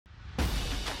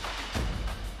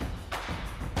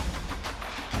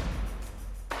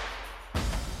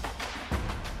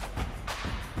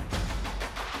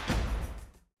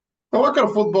Vakar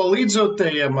futbola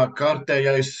līdzjūtējiem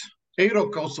kārtējais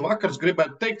Eirokausu vakars,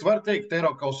 gribētu teikt, var teikt,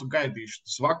 Eirokausu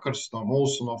gaidīšanas vakars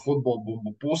no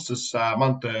Futbolbumbu puses.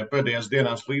 Man te pēdējās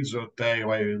dienās līdzjūtēji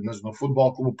vai, nezinu,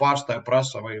 futbola klubu pārstāvi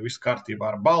prasa, vai viss kārtībā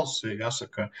ar balsi.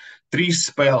 Jāsaka, 3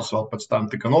 spēles vēl pēc tam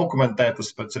tika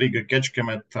nokomentētas pēc Riga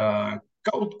Kečkemet.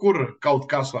 Kaut kur, kaut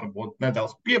kas varbūt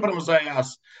nedaudz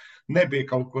piebremzējās. Nebija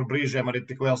kaut kur brīžiem arī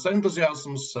tik liels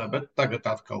entuziasms, bet tagad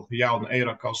atkal jauna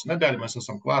Eirokausu nedēļa. Mēs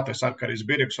esam klāties Arkarijs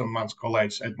Biriks un mans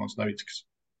kolēģis Edmunds Novickis.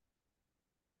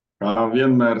 Kā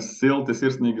vienmēr silti,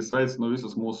 sirsnīgi sveicinu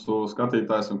visus mūsu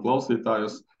skatītājus un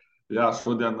klausītājus. Jā,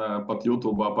 šodien pat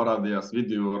YouTube parādījās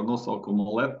video ar nosaukumu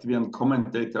Latvian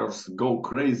commentators go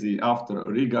crazy after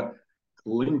Riga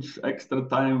clinch extra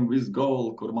time with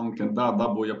goal, kur Mankendā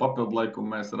dabūja papildlaiku.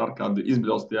 Mēs ar Arkādu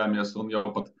izbļaustījāmies un jau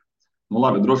pat,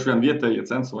 labi, droši vien vietējie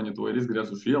censoņi to ir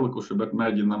izgriezuši, ielikuši, bet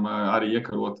mēģinam arī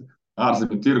iekarot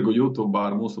ārzemju tirgu YouTube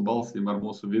ar mūsu balsīm, ar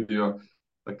mūsu video.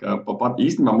 Tā kā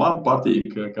īstenībā man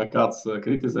patīk, ka kāds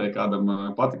kritizēja, kādam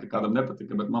patika, kādam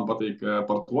nepatika, bet man patīk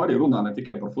par to arī runā, ne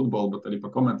tikai par futbolu, bet arī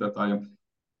par komentētājiem.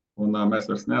 Un mēs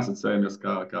vairs neasociējamies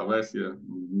kā vēsie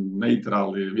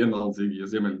neitrāli, vienaldzīgie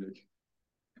ziemeļnieki.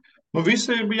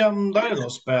 Visi bijām daļa no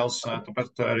spēles,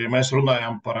 tāpēc arī mēs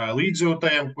runājām par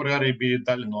līdzjūtējiem, kuri arī bija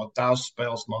daļa no tās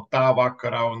spēles, no tā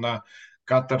vakara, un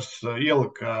katrs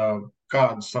ielika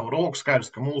kādu savu roku.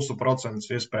 Skaidrs, ka mūsu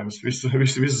procents iespējams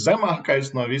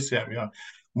viszemākais no visiem, jo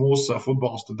mūsu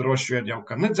futbolisti droši vien jau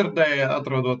nedzirdēja,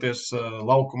 atrodoties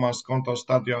laukumā Skonto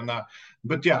stadionā.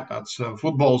 Bet jā, tāds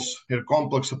futbols ir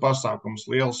kompleksa pasākums,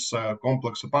 liels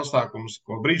kompleksa pasākums,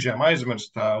 ko brīžiem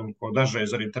aizmirst un ko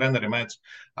dažreiz arī treneri mēdz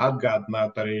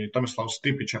atgādināt. Arī Tomislavs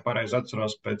Stipičs, ja pareizi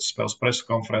atceros, pēc spēles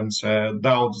preskonferencē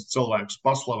daudz cilvēkus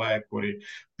paslavēja, kuri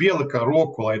pielika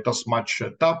roku, lai tas mačs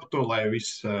taptu, lai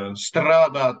viss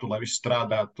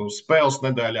strādātu spēles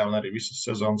nedēļā un arī visas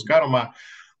sezonas garumā.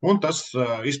 Un tas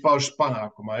izpaužas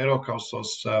panākumā.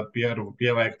 Eirokausos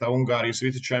pieveikta Ungārijas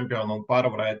vicečempiona un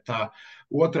pārvarēta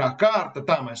otrā kārta.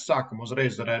 Tā mēs sākam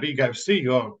uzreiz ar Riga FC,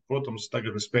 jo, protams,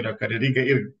 tagad es pieļauju, ka arī Riga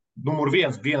ir numur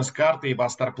 1 dienas kārtībā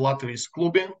starp Latvijas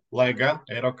klubiem, lai gan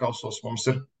Eirokausos mums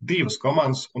ir 2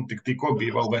 komandas un tikko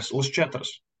bija vēl veselas 4.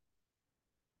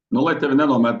 Lai tevi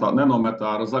nenometā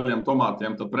ar zaļiem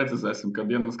tomātiem, tad precizēsim, ka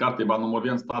dienas kārtībā numur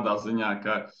 1 tādā ziņā,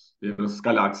 ka ir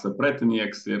skaļāks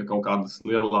pretinieks, ir kaut kādas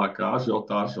lielāka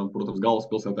ažiotāža un, protams,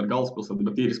 galvaspilsēta ir galvaspilsēta,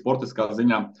 bet tīri sportiskā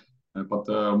ziņā pat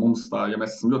mums tā, ja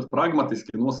mēs esam ļoti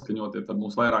pragmatiski noskaņoti, tad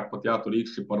mums vairāk pat jātur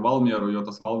īkšķi par Valmieru, jo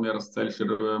tas Valmieras ceļš ir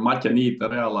maķenīta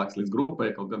reālāks līdz grupai,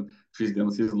 kaut gan šīs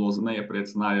dienas izloze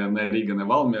neiepriecināja ne Riga, ne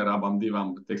Valmiera, abām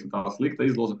divām, teiksim, tā slikta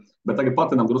izloze. Bet tagad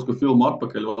patinām drusku filmu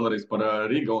atpakaļ vēlreiz par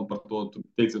Riga un par to, tu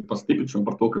teici par Stipiču un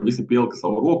par to, ka visi pielika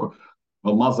savu roku.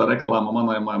 Vēl maza reklāma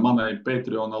manai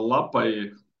Patreona lapai,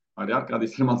 arī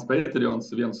Arkādijs ir mans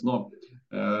Patreons, viens no.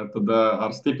 Tad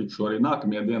ar Stipiču arī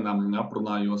nākamajā dienā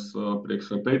aprunājos priekš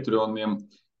Patreoniem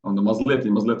un mazliet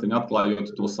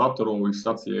atklājot to saturu. Viņš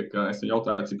sacīja, ka es viņu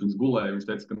jautāju, cik viņš gulēja. Viņš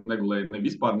teica, ka negulēja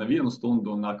vispār nevienu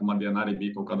stundu, un nākamā diena arī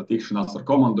bija kaut kāda tikšanās ar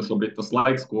komandu. Šobrīd tas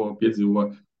laiks, ko piedzīvo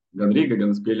gan Riga,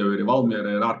 gan es pieļauju arī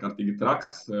Valmiera, ir ārkārtīgi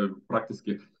traks.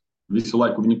 Praktiski visu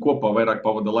laiku viņi kopā vairāk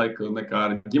pavada laika nekā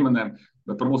ar ģimenēm.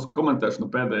 Bet par mūsu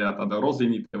komentēšanu pēdējā tāda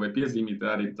rozīnīte vai piezīmīte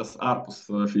arī tas ārpus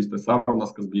šīs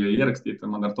sarunas, kas bija ierakstīta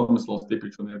man ar Tomislavu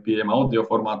Stipiču un ir pieejama audio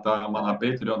formātā manā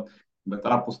Patreon. Bet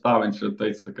ārpus tā viņš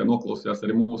teica, ka noklausījās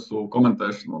arī mūsu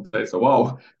komentēšanu un teica,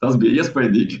 wow, tas bija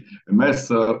iespaidīgi. Mēs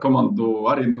ar komandu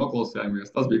arī noklausījāmies,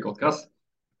 tas bija kaut kas.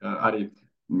 Arī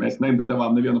mēs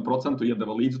nedevām nevienu procentu,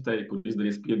 iedeva līdzutēji, kur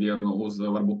izdarīja spiedienu uz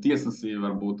varbūt tiesnesī,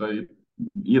 varbūt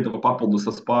iedeva papildus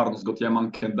spārnus, bet ja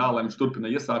Mankendā, lai viņš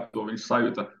turpina iesākt to, viņš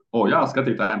sajūta, jā,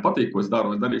 skatītājiem patīk, ko es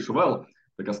daru, es darīšu vēl.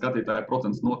 Tā kā skatītāja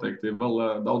procents noteikti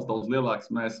vēl daudz lielāks.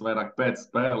 Mēs vairāk pēc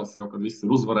spēles, kad viss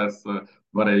ir uzvarēts,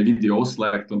 varēja video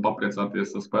uzslēgt un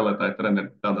papriecāties spēlētāju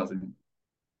treneri tādā ziņā.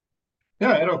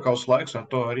 Jā, Eirokausu laiks ar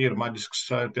to arī ir maģisks.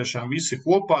 Tiešām visi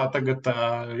kopā tagad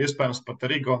iespējams pat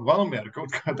Riga un Valmiera kaut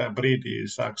kādā brīdī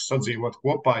sāks sadzīvot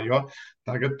kopā, jo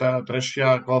tagad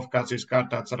 3. kvalifikācijas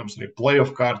kārtā, cerams arī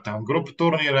playoff kārtā un grupu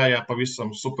turnīrā, jā, pavisam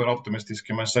super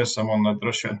optimistiski mēs esam un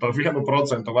droši vien par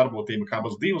 1% varbūtību, kā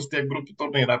būs 2 tiek grupu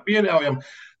turnīrā pieļaujam.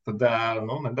 Tad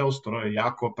nedaudz tur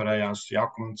jākooperējās,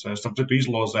 jākomunicē. Starp citu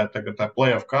izlozē tagad tā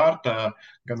playoff kārta,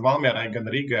 gan Valmierai, gan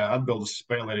Rigai atbildes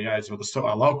spēle ir jāizvada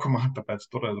savā laukumā, tāpēc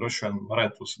tur droši vien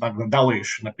varētu sanākt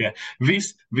dalīšana pie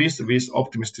vis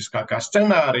optimistiskākā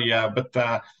scenārijā, bet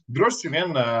droši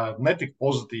vien netik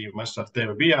pozitīvi mēs ar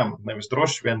tevi bijām, nevis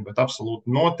droši vien, bet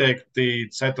absolūti noteikti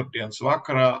ceturtdienas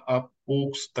vakarā ap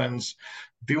pulkstens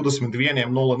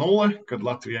 21:00, kad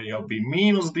Latvijā jau bija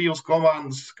 -2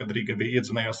 komandas, kad Riga bija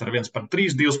iedzinējusi ar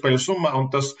 1-3 divu spēļu summā, un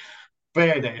tas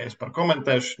pēdējais par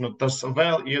komentēšanu, tas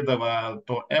vēl iedeva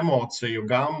to emociju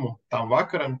gammu tam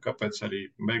vakaram, kāpēc arī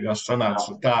beigās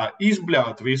sanāca tā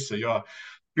izbļaut visu, jo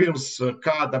pirms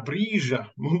kāda brīža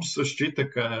mums šķita,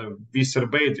 ka viss ir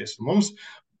beidzies. Mums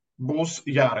būs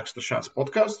jāraksta šāds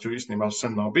podkāsts, jo īstenībā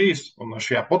sen nav bijis, un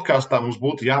šajā podkāstā mums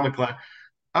būtu jāmeklē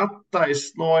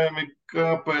attaisnojumi,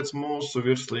 kāpēc mūsu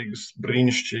virslīgas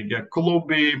brīnišķīgie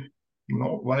klubi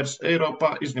vairs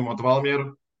Eiropā, izņemot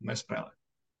Valmieru, nespēlē.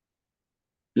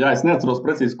 Jā, es neatceros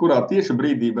precīzi, kurā tieši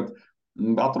brīdī, bet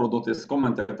atrodoties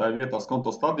komentētāju vietā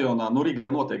Skonto stadionā, Riga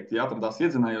noteikti atradās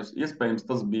iedzinējos. Iespējams,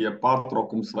 tas bija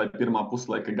pārtraukums vai pirmā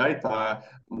puslaika gaitā.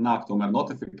 Nāk tomēr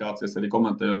notifikācijas arī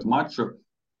komentējot maču,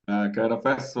 ka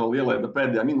RFS vēl ielaida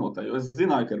pēdējā minūtē, jo es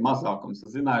zināju, ka ir mazākums.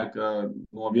 Es zināju, ka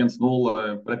no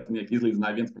 1-0 pretinieki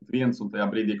izlīdzināja 1-1, un tajā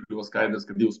brīdī kļuva skaidrs,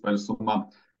 ka divu spēļu summā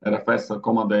RFS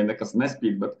komandai nekas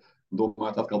nespīd, bet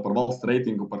domājot atkal par valsts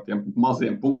reitingu, par tiem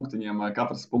maziem punktiņiem,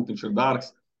 katrs punktiņš ir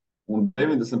dārgs. Un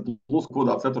 90 plus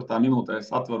kodā 4. minūtē es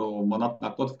atveru, man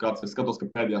atnāk notifikācijas, skatos, ka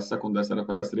pēdējās sekundēs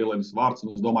RFS ir ielaidus vārds,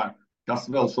 un es domāju, kas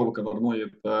vēl šovakar var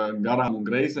noiet garām un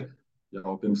greizi.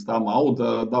 Jau pirms tam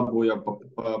Auda dabūja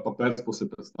pa pēcpusi,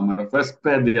 pēc tam RFS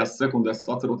pēdējās sekundēs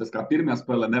atceroties, kā pirmajā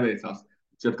spēlē neveicās.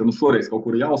 Šķiet, ka šoreiz kaut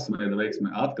kur jāuzsveida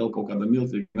veiksme, atkal kaut kāda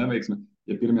milzīga neveiksme.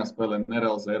 Ja pirmajā spēlē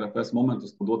nerealizē RFS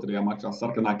momentus, tad otrajā mačā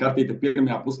sarkanā kartīte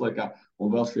pirmajā puslaikā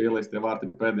un vēl šie ielaistie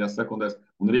vārti pēdējās sekundēs.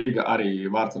 Un Riga arī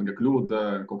vārtsarga kļūda,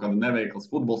 kaut kāda neveikls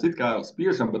futbols, it kā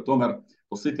spiežam, bet tomēr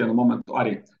to sitienu momentu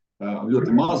arī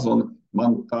ļoti maz. Un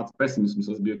man tāds pesimisms,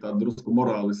 es biju tā drusku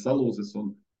morāli salūzis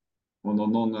un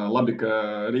labi, ka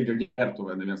Riga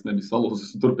ģērbtuvē neviens nebija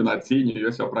salūzis un turpināja cīņu,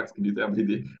 jo es jau praktiski biju tajā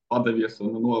brīdī padavies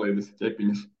un noliedis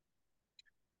ķepiņus.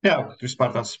 Jā,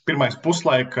 vispār tās pirmais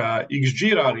puslaika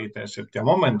XG rādītājs ir tie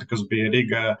momenti, kas bija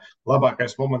Riga.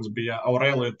 Labākais moments bija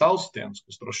Aurelija Talstiens,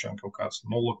 kas droši vien kaut kāds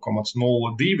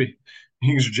 0,02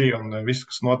 XG, un viss,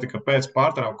 kas notika pēc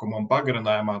pārtraukuma un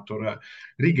pagarinājumā, tur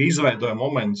Riga izveidoja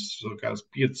momentus, kādas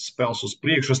 5 spēles uz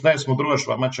priekšu. Es neesmu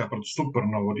droši, vai mačā pret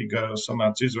Supernovu Riga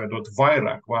sanāca izveidot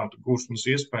vairāk vārtu gūšanas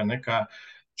iespēju nekā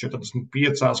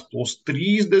 45 plus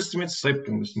 30,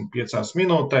 75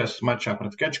 minūtēs mačā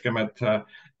pret Kečkemet.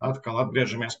 Atkal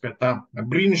atgriežamies pie tā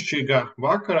brīnišķīgā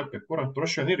vakara, pie kura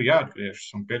droši vien ir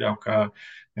jāatgriežas. Un pieļauju, ka,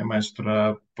 ja mēs tur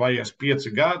paies 5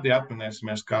 gadi,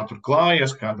 atminēsimies, kā tur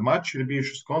klājies, kādi mači ir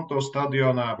bijuši Skonto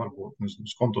stadionā, varbūt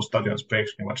Skonto stadions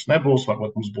pēkšņi vairs nebūs,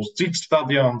 varbūt mums būs cits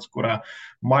stadions, kurā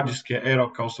maģiskie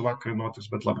Eirokausu vakari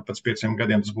notiks, bet labi, pēc 5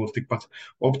 gadiem tas būtu tikpat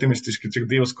optimistiski, cik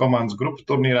 2 komandas grupu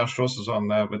turnīrā šo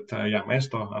sezonu, bet jā,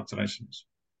 mēs to atcerēsimies.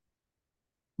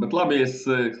 Bet labi,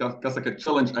 kā saka,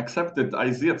 challenge accepted,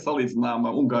 aiziet salīdzinām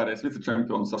Ungārijas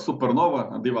vicečempionus ar Supernova,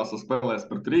 2 spēlēs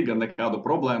pret Riga, nekādu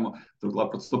problēmu.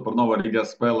 Turklāt pret Supernova Riga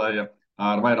spēlēja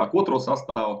ar vairāk otro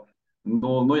sastāvu.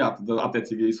 Jā, tad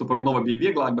attiecīgi Supernova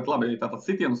bija vieglāk, bet labi, tātad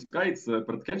sitienu skaits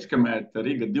pret Kečkemet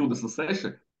Riga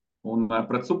 26 un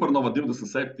pret Supernova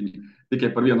 27. Tikai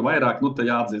par vienu vairāk, te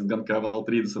jāatzīst gan, ka vēl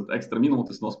 30 ekstra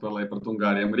minūtes nospēlēja pret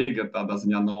Ungāriem Riga, tādā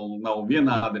ziņā nav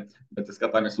vienādi, bet ja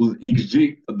skatāmies uz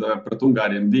XG, tad pret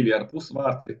Ungāriem 2,5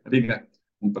 vārti Riga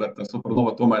un pret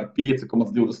Supernova tomēr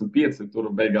 5,25, tur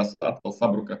beigās atkal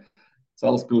sabruka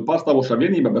Salaspili pārstāvošā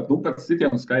vienība, bet pēc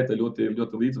sitienu skaita ļoti,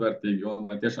 ļoti līdzvērtīgi, un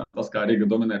tiešām tas, kā Riga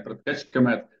dominē pret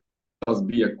Kečkemet, tas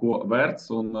bija ko vērts,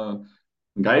 un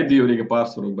gaidīju Riga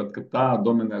pārsvaru, bet ka tā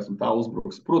dominēs un tā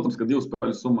uzbruks. Protams, ka 2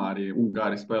 spēļu summā arī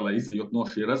Ungāri spēlē izjūt no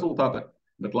šī rezultāta,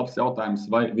 bet labs jautājums,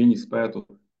 vai viņi spētu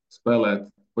spēlēt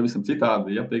pavisam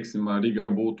citādi, ja, teiksim, Riga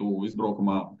būtu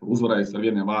izbraukumā uzvarējis ar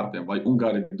 1 vārtiem, vai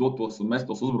Ungāri dotos un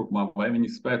mestos uzbrukumā, vai viņi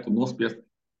spētu nospiest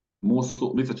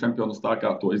mūsu vicečempionus tā,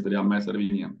 kā to izdarījām mēs ar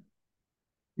viņiem.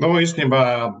 Īstenībā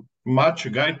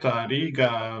mača gaitā Rīgā,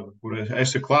 kur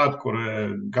esi klāt, kur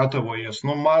gatavojies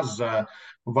maz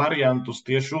variantus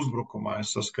tieši uzbrukumā.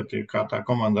 Es saskatīju, kā tā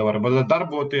komanda var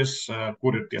darboties,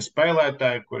 kur ir tie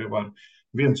spēlētāji, kuri var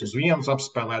 1 uz 1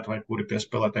 apspēlēt, vai kuri tie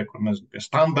spēlētāji, kur pie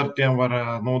standartiem var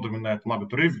nodominēt. Labi,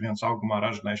 tur ir viens augumā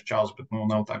ražinājis čāls, bet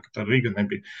nav tā, ka Riga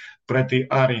nebija pretī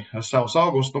arī savus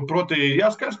augus. Proti,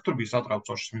 jāskatās, ka tur bija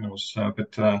satraucošas minūtes,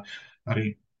 bet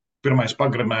arī pirmais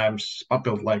pagarinājums,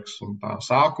 papildu laiks un tā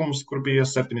sākums, kur bija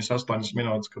 7-8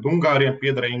 minūtes, kad Ungāriem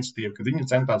piederēja institīva, kad viņi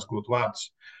centās gūt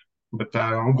vārdus. Bet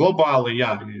globāli,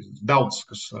 jā, daudz,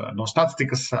 kas no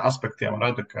statistikas aspektiem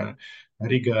rada, ka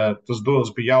Riga tas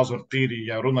duels bija jāuzvar tīri,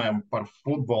 ja runājam par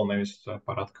futbolu, nevis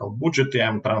par atkal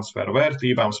budžetiem, transferu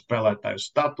vērtībām, spēlētāju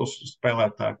statusu,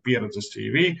 spēlētāju pieredzi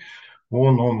CV.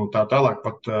 un tā tālāk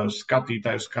pat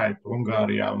skatītāju skaitu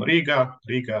Ungārijā un Rīgā.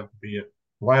 Rīgā bija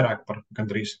vairāk par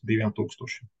gandrīz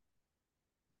 2000.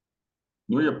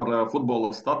 Nu, ja par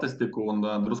futbola statistiku un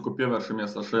drusku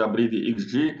pievēršamies šajā brīdī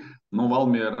XG, nu,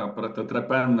 Valmiera pret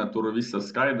Trepenne tur viss ir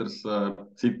skaidrs,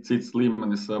 cits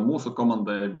līmenis mūsu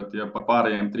komandai, bet ja par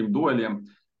pārējiem 3 dueļiem,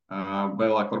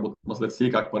 vēlāk varbūt mazliet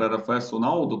sīkāk par RFS un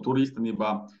Audu, tur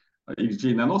īstenībā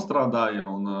XG nenostrādāja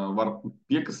un var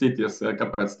piekasīties,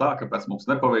 kāpēc tā, kāpēc mums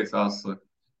nepaveicās,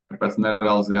 kāpēc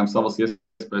nerealizējām savas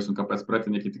iespējas un kāpēc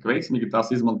pretinieki tik veiksmīgi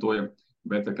tās izmantoja.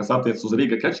 Bet, kas attiecas uz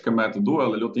Rīga Kečkamēta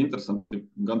dueli, ļoti interesanti.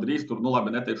 Gandrīz tur, nu labi,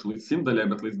 neteikšu līdz 100,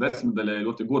 bet līdz 10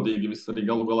 ļoti godīgi viss arī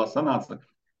galu galā sanāca.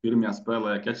 Pirmajā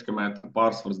spēlē Kečkamēta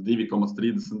pārsvars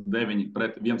 2,39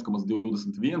 pret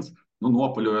 1,21. Nu,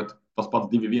 nopaļojot, tas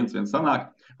pats 2-1 sanāk.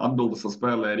 Atbildes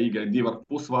spēlē Rīgai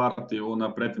 2,5 vārti un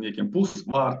pretiniekiem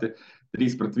pusvārti.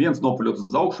 3-1 nopaļot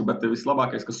uz augšu, bet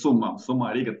vislabākais, ka summā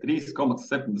Rīga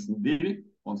 3,72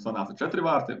 un sanāca 4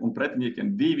 vārti, un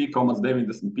pretiniekiem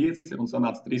 2,95 un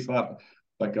sanāca 3 vārti.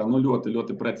 Tā kā, nu, ļoti,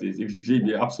 ļoti precīzi. XG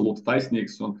bija absolūti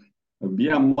taisnīgs un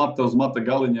bijām mata uz mata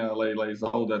galiņa, lai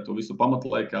zaudētu visu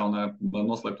pamatlaikā un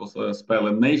noslēgtos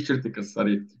spēle neizšķirti, kas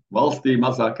arī valstī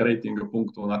mazāka reitinga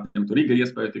punktu un atņemtu Rīga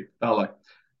iespēju tikt tālāk.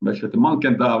 Bet šeit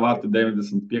Mankendā vārti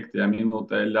 95.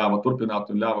 minūtē ļāva turpināt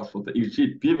un ļāva šo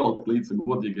XG pievilkt līdz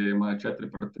godīgajiem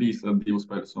 4-3 2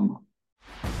 spēļu summā.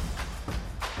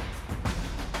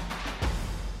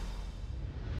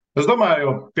 Es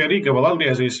domāju, pie Rīga vēl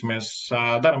atgriezīsimies.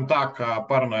 Daram tā, ka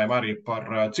parunājam arī par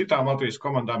citām Latvijas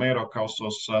komandām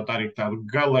Eirokausos, tā arī tādu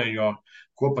galējo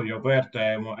kopējo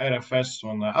vērtējumu RFS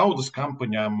un Audas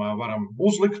kampaņām varam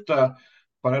uzlikt.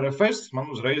 Par RFS man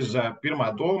uzreiz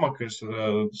pirmā doma, ka es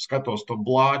skatos to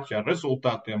blāķi ar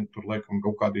rezultātiem, tur laikam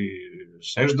kaut kādi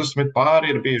 60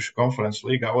 pāri ir bijuši konferences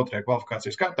līgā 2.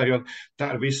 kvalifikācijas kārtā, jo tā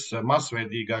ir viss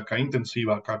masveidīgākā,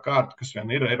 intensīvākā kārta, kas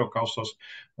vien ir Eirokausos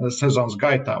sezonas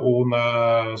gaitā. Un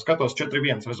skatos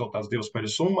 4-1 rezultāts 2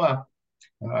 spēļu summā.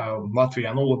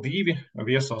 Latvijā 0-2,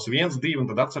 viesos 1-2, un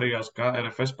tad atcerījos, ka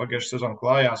RFS pagājušajā sezonā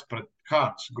klājās pret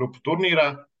kārtas grupu turnīrā.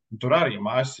 Tur arī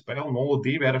mājas spēle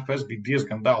 0-2, RFS bija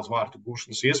diezgan daudz vārtu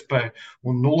gūšanas iespēju,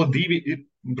 un 0-2 ir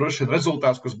droši vien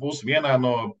rezultāts, kas būs vienā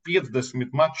no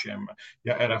 50 mačiem,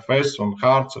 ja RFS un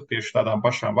Hārts ar tieši tādām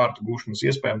pašām vārtu gūšanas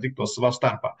iespējām tiktos savā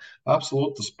starpā.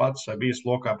 Absolūti tas pats bijis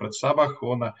lokā pret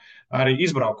Sabahu, un arī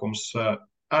izbraukums.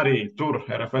 Arī tur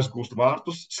RFS gūst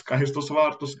vārtus, skaistus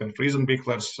vārtus, gan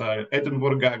Friesenbiklers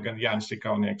Edinburgā, gan Jānis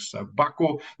Ikaunieks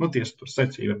Baku. Nu, tiesa tur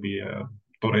secība bija.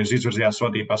 Toreiz izvirzījās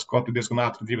vadībā Skoti diezgan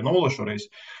ātri 2-0 šoreiz.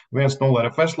 1-0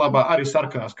 RFS labā. Arī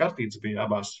sarkanās kartītes bija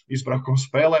abās izbraukuma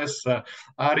spēlēs.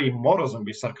 Arī Morozam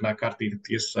bija sarkanā kartīte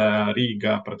tiesa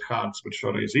Rīgā pret Hārts, bet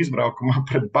šoreiz izbraukumā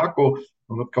pret Baku.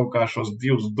 Un kaut kā šos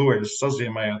 2 dueļus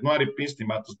sazīmējot. Nu, arī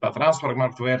īstenībā tā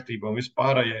transfermarktu vērtība un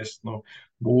vispārējais, nu,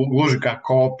 gluži kā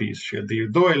kopijas šie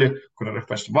 2 dueļi, kur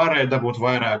RFS varēja dabūt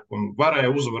vairāk un varēja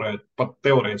uzvarēt pat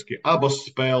teorētiski abas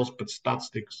spēles pēc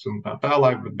statistikas un tā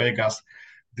tālāk, bet beigās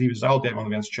 2 zaudējumi un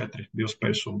 1-4, 2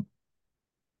 spēļu summa.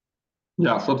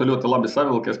 Jā, šo te ļoti labi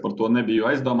savilkies, par to nebiju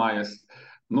aizdomājies.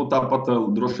 Nu, tāpat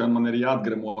droši vien man ir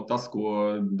jāatgremo tas,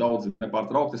 ko daudzi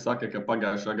nepārtraukti saka, ka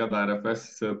pagājušā gadā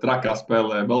RFS trakā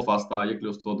spēlē Belfastā,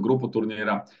 iekļūstot grupu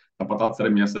turnīrā. Tāpat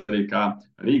atceramies arī, kā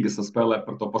Rīgas spēlē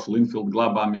par to pašu Linfieldu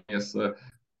glābāmies.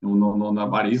 Un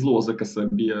arī izloze, kas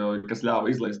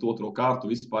ļāva izlaist 2. kārtu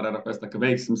vispār RFS, tā ka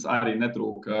veiksmes arī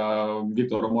netrūka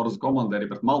Viktora Moraza komandai arī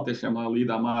pret maltiešiem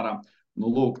līdām ārā. Nu,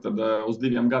 lūk, tad uz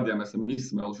 2 gadiem esam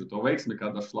izsmēluši to veiksmi,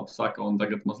 kā dažs labs saka, un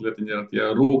tagad mazliet ir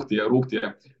tie rūgtie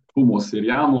humosi ir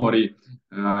jānorī,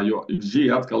 jo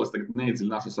XG atkal es tagad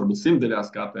neiedziļināšos varbūt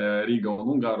 100, kā te Rīga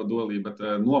un Ungāru duelī, bet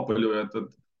nopaļojot, tad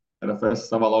RFS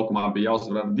savā laukumā bija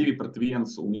jāuzvar ar 2-1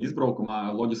 un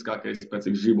izbraukumā loģiskākais pēc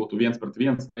XG būtu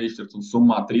 1-1 neizšķirts un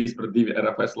summā 3-2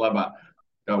 RFS labā.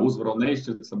 Kā uzvaru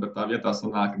neizšķirts, bet tā vietā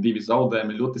sanāk 2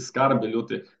 zaudējumi, ļoti skarbi,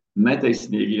 ļoti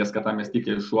netaisnīgi, ja skatāmies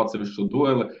tikai uz šo atsevišķu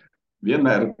dueli.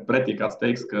 Vienmēr pretī kāds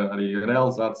teiks, ka arī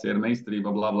realizācija ir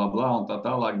meistarība, bla, bla, bla un tā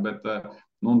tālāk, bet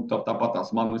nu,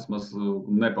 tāpatās man vismaz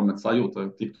nepamet sajūta,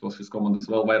 tiktos šis komandas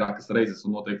vēl vairākas reizes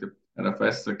un noteikti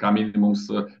RFS kā minimums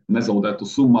nezaudētu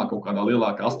summā kaut kādā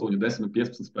lielākā 8, 10,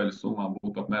 15 spēļu summā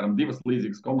būtu apmēram 2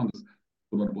 līdzīgas komandas,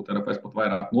 kur varbūt RFS pat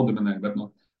vairāk nodominē, bet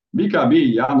nu, bija kā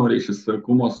bija jānorī šis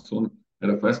kumos un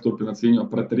RFS turpina cīņu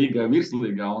pret Rīgai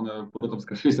Virslīgā, un, protams,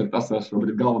 ka šis ir tas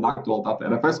šobrīd galvenā aktualitāte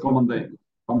RFS komandai,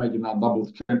 pamēģināt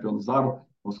dabūt čempionu zaru,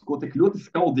 uz ko tik ļoti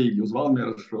skaudīgi uz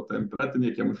Valmieras šo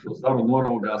pretiniekiem šo zaru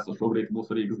noraugās šobrīd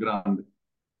mūsu Rīgas grandi.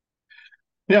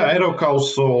 Jā,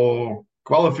 Eirokausu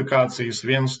kvalifikācijas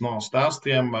viens no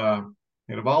stāstiem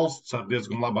ir valsts ar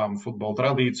diezgan labām futbola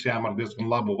tradīcijām, ar diezgan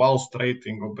labu valsts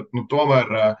reitingu, bet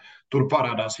tomēr tur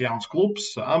parādās jauns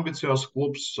klubs, ambiciozs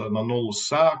klubs, no nulles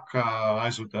sāk,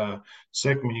 aizvada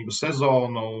sekmīgu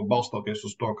sezonu, balstoties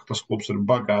uz to, ka tas klubs ir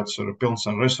bagāts, ir pilns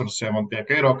ar resursiem un tiek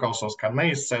Eirokausos kā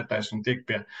neizcētais un tiek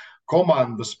pie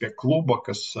komandas, pie kluba,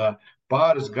 kas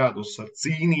pāris gadus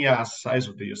cīnījās,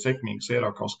 aizvadīja sekmīgas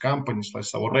Eirokausu kampaņas, lai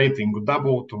savu reitingu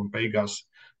dabūtu un beigās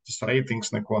tas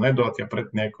reitings neko nedod, ja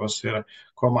pretiniekos ir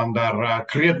komanda ar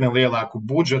krietni lielāku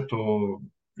budžetu,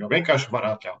 jo vienkārši var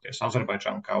atļauties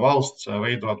Azerbaidžānu kā valsts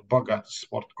veidot bagātas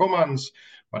sporta komandas,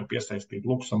 var piesaistīt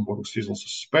Luksemburgas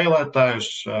izlases spēlētājus,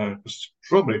 kas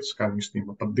šobrīd skar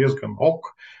īstenībā pat diezgan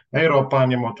ok Eiropā,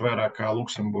 ņemot vērā, kā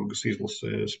Luksemburgas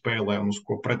izlase spēlē un uz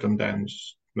ko pretendē.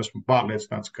 Esmu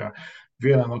pārliecināts, ka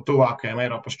vienā no tuvākajiem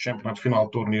Eiropas čempionāta fināla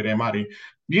turnīriem arī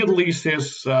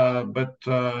piedalīsies, bet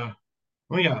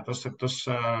tas ir tas,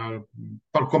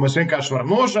 par ko mēs vienkārši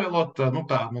varam nožēlot,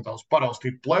 nedaudz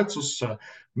paraustīt plecus,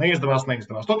 neizdevās.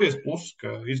 Toties plus,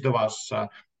 ka izdevās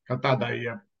kā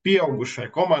tādai pieaugušai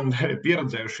komandai,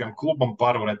 pieredzējušiem klubam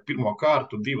pārvarēt pirmo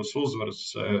kārtu, 2 uzvaras,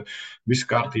 viss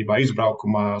kārtībā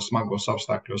izbraukumā, smagos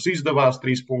apstākļos izdevās,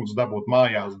 3 punktus dabūt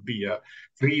mājās, bija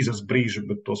krīzes brīži,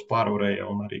 bet tos pārvarēja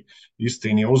un arī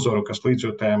izcīnīja uzvaru, kas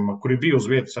līdzjūtējiem, kuri bija uz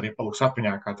vietas, arī paliks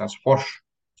atmiņā kā tāds foršs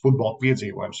futbola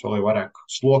piedzīvojums, vēl jau vairāk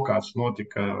slokāts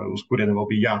notika, uz kuriem vēl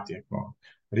bija jātiek no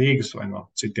Rīgas vai no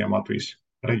citiem Latvijas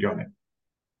reģioniem.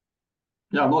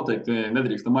 Jā, noteikti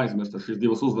nedrīkstam aizmirst šīs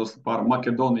 2 uzvaras pār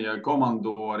Makedoniju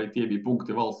komandu, arī tie bija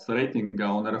punkti valsts reitingā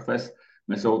un RFS.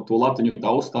 Mēs jau to latiņu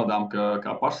tā uzstādām,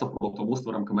 kā pašsaprotam,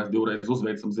 uztveram, ka mēs 2 reizes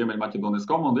uzveicam Ziemeļmaķedonijas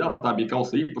komandu. Jā, tā bija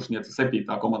kausa īpašniece, 7.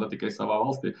 komanda tikai savā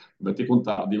valstī, bet tik un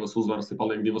tā 2 uzvaras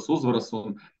paliek 2 uzvaras.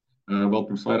 Un vēl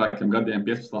pirms vairākiem gadiem,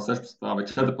 15., 16. vai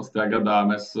 14. gadā,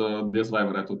 mēs diez vai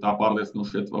varētu tā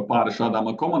pārliecinoši iet pāri šādām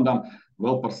komandām.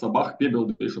 Vēl par Sabahu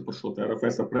piebildīšu par šo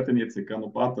RFS pretinieci, ka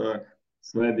pat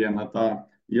svētdienā tā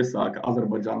iesāka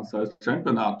Azerbaidžānas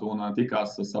čempionātu un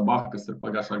tikās Sabaha, kas ir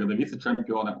pagājušā gada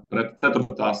vicečempione, pret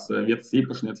 4. vietas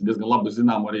īpašnieci, diezgan labi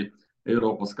zinām arī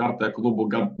Eiropas kartē klubu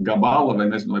Gabala, vai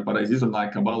nezinu, vai pareizi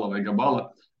izrunāja Kabala vai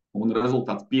Gabala, un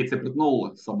rezultāts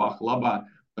 5-0 Sabaha labā.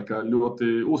 Tā kā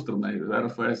ļoti uzturnēja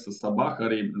RFS Sabaha,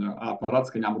 arī par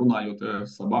atskaņām runājot,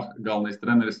 Sabaha galvenais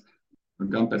treneris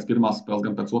gan pēc pirmās spēles,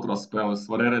 gan pēc otrās spēles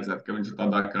varēja redzēt, ka viņš ir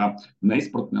tādā kā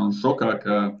neizpratnē un šokā,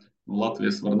 ka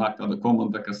Latvijas var nākt tāda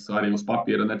komanda, kas arī uz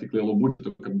papīra netik lielu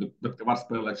budžetu, bet ka var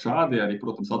spēlēt šādi, arī,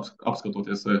 protams,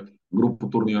 apskatoties grupu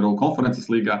turnīru konferences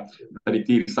līgā, arī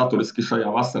tīri saturiski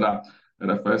šajā vasarā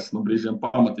RFS brīžiem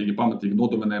pamatīgi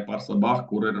nodominē pār Sabahu,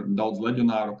 kur ir daudz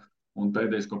leģionāru. Un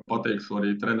pēdējais, ko pateikšu,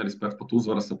 arī treneris pēc pat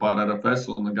uzvaras pār RFS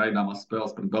un gaidāmās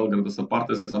spēles pret Belgradas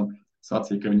Partizanu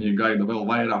sacīja, ka viņi gaida vēl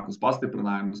vairākus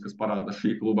pastiprinājumus, kas parāda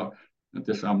šī kluba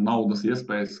tiešām naudas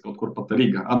iespējas, kaut kur pat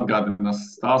Riga atgādina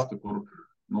stāstu, kur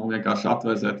vienkārši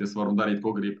atvēzēties var un darīt,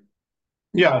 ko grib.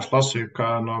 Jā, es lasīju,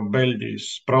 ka no Beļģijas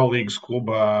Prolīgas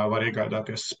kluba var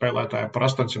iegādāties spēlētāju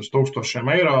par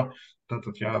 800,000 eiro.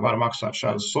 Tātad, ja var maksāt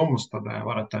šādas summas, tad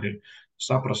varat arī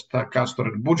saprast, kāds tur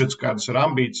ir budžets, kādas ir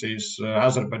ambīcijas.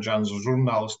 Azerbaidžānas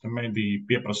žurnālisti mediji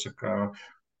pieprasa,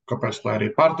 kāpēc lai arī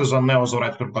Partizan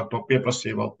neuzvarētu, turklāt to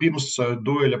pieprasīja vēl pirms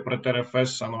dueļa pret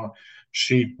RFS no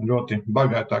šī ļoti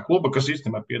bagātā kluba, kas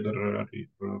īstenībā pieder arī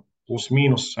plus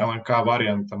mīnus LNK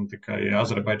variantam, tikai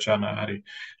Azerbaidžānā arī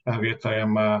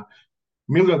vietējam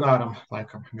miljonāram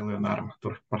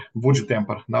tur par budžetiem,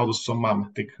 par naudas summām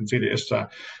tik dziļi. Es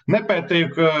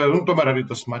nepētīju, ka tomēr arī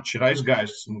tas mačs ir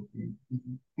aizgājis.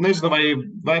 Nezinu, vai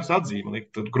vairs atzīme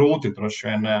likt, tad grūti droši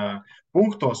vien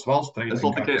punktos valsts reitingā.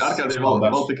 Es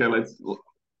vēl tikai,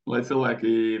 lai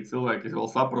cilvēki vēl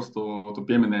saprastu, tu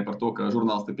pieminēji par to, ka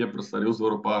žurnālisti pieprasa arī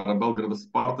uzvaru pār Belgradas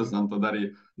Partizanu, tad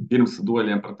arī pirms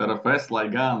dueļiem pret RFS, lai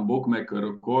gan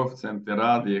bookmakeru koeficienti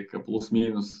rādīja, ka plus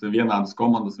mīnus vienādas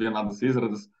komandas, vienādas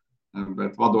izredzes,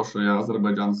 bet vadošajā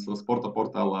Azerbaidžānas sporta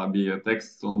portālā bija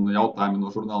teksts un jautājumi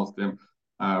no žurnālistiem,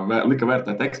 lika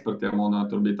vērtēt ekspertiem, un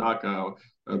tur bija tā,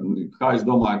 kā jūs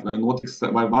domājat,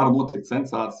 vai var notikt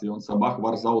sensācija un Sabaha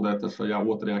var zaudēt šajā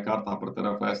 2. kārtā pret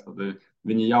RFS, tad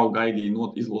viņi jau gaidīja,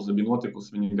 izlase bija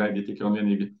notikusi, viņi gaidīja tikai un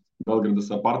vienīgi Belgradas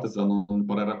Partizanu, un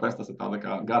par RFS tas ir tāda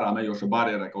kā garām ejoša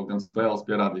barjera, kaut gan spēles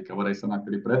pierādīja, ka varēja sanākt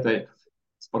arī pretēji.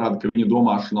 Tas parāda, ka viņu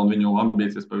domāšana un viņu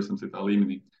ambīcijas pavisam citā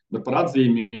līmenī. Bet par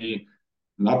atzīmi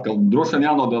atkal droši vien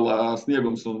jānodala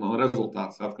sniegums un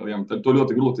rezultāts. To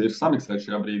ļoti grūti ir samiksēt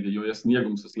šajā brīdī, jo ja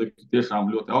sniegums es liktu tiešām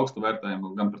ļoti augstu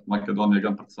vērtējumu gan pret Makedoniju,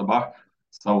 gan pret Sabahu,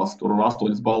 savas tur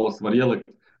 8 balvas var ielikt.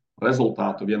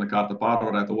 Rezultātu viena kārta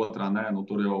pārvarēta, otrā nē,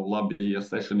 tur jau labi, ja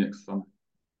 6.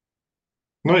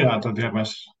 Jā, tad, ja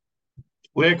mēs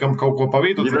liekam kaut ko pa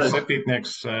vidu, tad Idejas.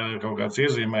 septītnieks kaut kāds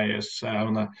iezīmējies.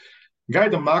 Un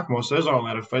gaidam nākamo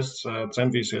sezonu. RFS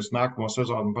centīsies nākamo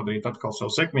sezonu padarīt atkal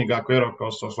savu sekmīgāku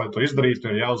Eirokausos, lai to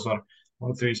izdarītu, ir jāuzvar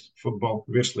Latvijas futbola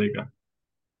virslīgā.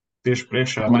 Tieši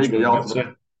priekšā Rīga jautā.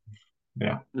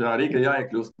 Jā. Jā, Rīga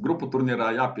jāiekļūst grupu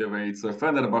turnīrā, jāpieveic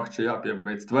Fenerbahče,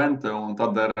 jāpieveic Twente, un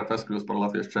tad RFS kļūst par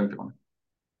latviešu čempionu.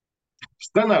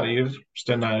 Scenāriji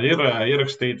ir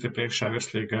ierakstīti priekšā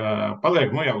virslīgā.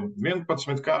 Paliek jau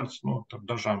 11 kārtas, tad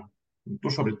dažām,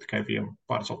 šobrīd tikai vienu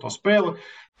pārcelto spēli.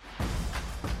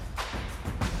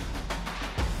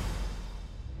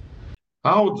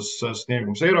 Audas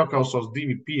sniegums Eirokausos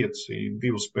 2-5,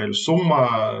 2 spēļu summā,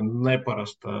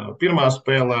 neparasta pirmā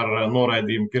spēle ar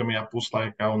noraidījumu pirmajā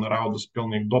puslaikā un ar Audas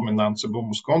pilnīgu dominanci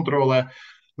bumbas kontrolē.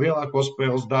 Lielāko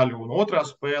spēles daļu un otrā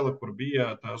spēle, kur bija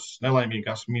tās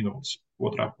nelaimīgās minūtes.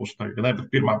 Otrā puslaika, bet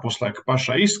pirmā puslaika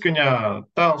pašā izskaņā,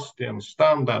 tālstienas,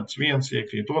 standarts, viens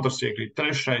iekrīt, otrs iekrīt,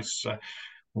 trešais.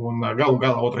 Un galu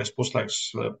galā otrais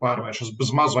puslaiks pārvēršas bez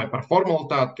maz vai par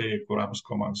formalitāti, kurām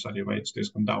komandas arī veic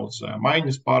diezgan daudz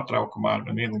maiņas pārtraukumā,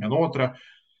 gan viena, gan otra.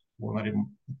 Un arī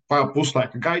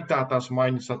puslaika gaitā tās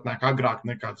maiņas atnāk agrāk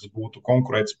nekā tas būtu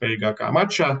konkurētspējīgākā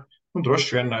mačā. Un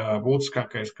droši vien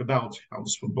būtiskākais, ka daudzi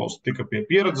Audas futbols tika pie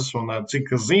pieredzes, un cik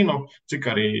zinu, cik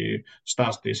arī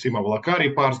stāstīja Simola arī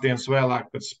pāris dienas vēlāk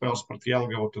pēc spēles pret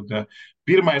Jelgavu, tad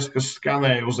pirmais, kas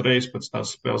skanēja uzreiz pēc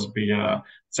tās spēles, bija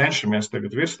cenšamies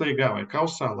tagad virslīgā vai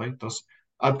kausā, lai tas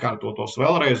atkārtotos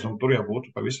vēlreiz, un tur jau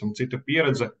būtu pavisam cita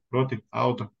pieredze, proti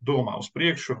Auda domā uz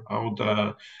priekšu,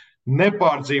 Auda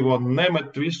nepārdzīvo,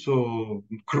 nemet visu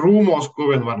krūmos,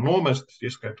 ko vien var nomest,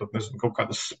 ieskaitot, kaut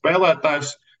kādas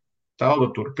spēlētājas.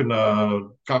 Auda turpina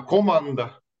kā komanda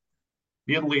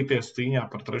piedalīties cīņā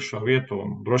par 3. vietu,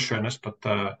 un droši vien es pat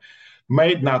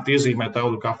mēģinātu iezīmēt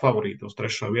Audu kā favorītu uz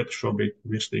 3. vietu šobrīd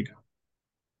virslīgā.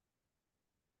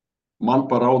 Man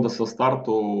par Audas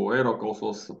startu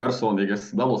Eirokausos personīgi,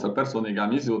 es dalos ar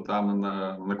personīgām izjūtām un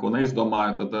neko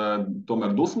neizdomāju, tad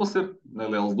tomēr dusmas ir,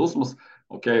 nelielas dusmas.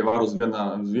 Var uz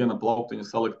viena plauktiņa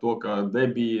salikt to, ka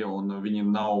debija un viņi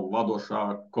nav vadošā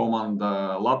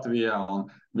komanda Latvijā, un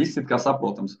viss ir kā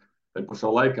saprotams. Te pašā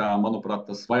laikā, manuprāt,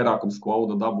 tas vairākums, ko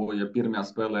Auda dabūja pirmajā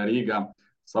spēlē Rīgā,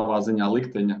 savā ziņā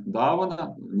likteņa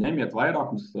dāvana. Ņemiet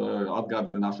vairākums,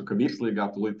 atgādināšu, ka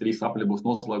virslīgā tūlīt 3 apļi būs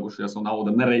noslēgušies, un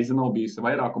Auda nereizi nav bijusi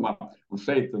vairākumā. Un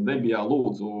šeit debijā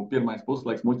lūdzu pirmais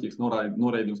puslaiks muļķīgs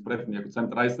noraidījums pretinieku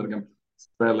centra aizsargam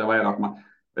spēlē vairākumā.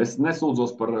 Es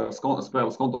nesūdzos par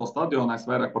spēli Skonto stadionā, es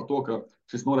vairāk par to, ka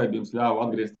šis noraidījums ļāva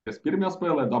atgriezties pirmajā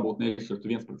spēlē, dabūt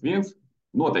neizšķirtu 1-1.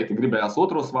 Noteikti gribējās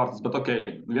otros vārtus, bet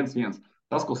 1-1.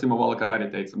 Tas, ko Simola arī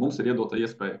teica, mums ir iedota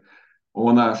iespēja.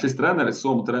 Un šis treneris,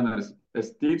 somu treneris,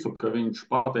 es ticu, ka viņš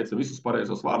pateica visus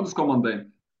pareizos vārdus komandai.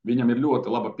 Viņam ir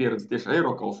ļoti laba pieredze tieši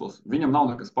Eirokausos. Viņam nav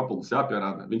nekas papildus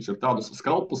jāpierāda. Viņš ir tādus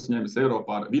skalpus ņēmis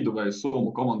Eiropā ar viduvēju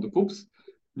somu komandu kups.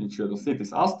 Viņš ir sitis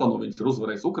Astanu, viņš ir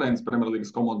uzvarējis Ukrainas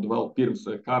Premjerlīgas komandu vēl pirms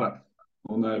kara.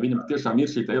 Un viņam tiešām ir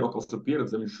šī Eirokausu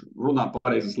pieredze, viņš runā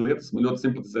pareizas lietas. Man ļoti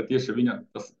simpatizē tieši viņa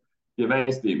tie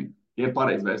vēstījumi. Tie ir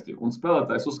pareizi vēstījumi. Un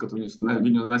spēlētājs uzskata,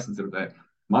 viņu nesadzirdēja.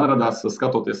 Man radās,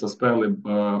 skatoties spēli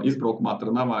izbraukumā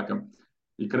Trnavā, ka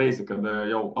ik reizi, kad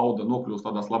jau Auda nokļūst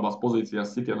tādās labās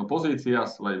pozīcijās, sitienu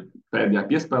pozīcijās, vai pēdējā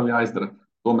piespēlē aizdara,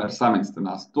 tomēr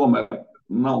saminstinās, tomēr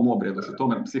nav nobrieduši,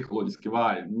 tomēr psiholoģiski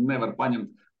vāji. Nevar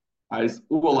paņemt aiz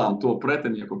olām to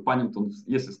pretinieku, paņemt un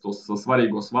iesist tos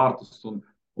svarīgos vārtus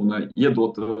un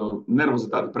iedot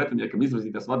nervozitāti pretiniekam,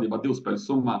 izvirzīties vadībā 2 spēļu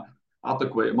summā.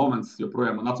 Atakoja moments,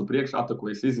 joprojām man acu priekšā,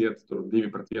 atakojas iziet, tur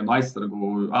 2-1 aizsargu,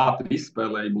 ātri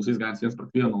izspēlēja, būs izgājiens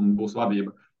 1-1 un būs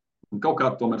vadība. Un kaut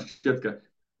kā tomēr šķiet, ka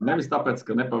nevis tāpēc,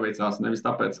 ka nepaveicās, nevis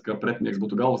tāpēc, ka pretinieks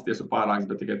būtu galvastiesu pārāks,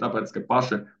 bet tikai tāpēc, ka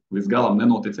paši līdz galam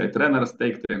nenoticēja treneras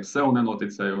teiktiem, sev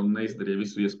nenoticēja un neizdarīja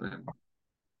visu iespējamo.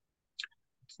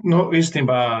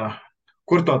 Īstenībā,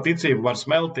 kur to ticību var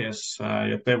smelties,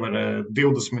 ja tev ir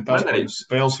 28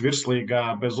 spēles virslīgā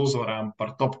bez uzvarām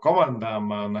par top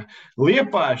komandām?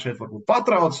 Liepāja šeit varbūt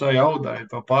patraucēja Audai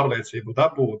to pārliecību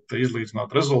dabūt,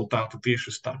 izlīdzinot rezultātu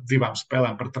tieši starp 2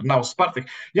 spēlēm pret Trnavu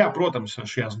Spartaku. Jā, protams,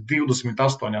 šajās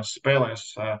 28 spēlēs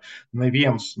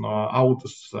neviens no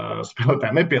Audas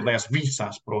spēlētājiem nepiedalījās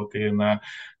visās, proti,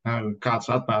 kāds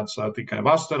atnāca tikai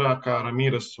vasarā, kā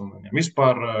Valmieras, un viņam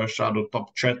vispār šādu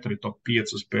top 4, top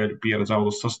 5 spēļu pieredze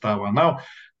Audas sastāvā nav,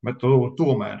 bet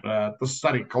tomēr tas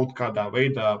arī kaut kādā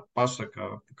veidā pasaka,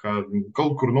 ka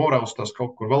kaut kur noraustās,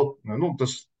 kaut kur vēl,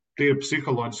 tas ir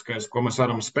psiholoģiskais, ko mēs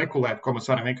varam spekulēt, ko mēs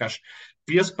varam vienkārši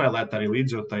piespēlēt arī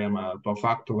līdzjūtējiem to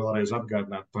faktu vēlreiz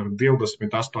atgādināt par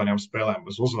 28 spēlēm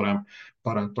bez uzvarām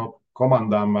par top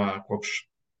komandām kopš,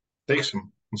 teiksim,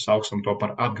 un sauksim to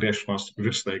par atgriešanos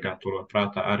virslīgā, turot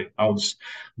prātā arī Audas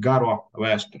garo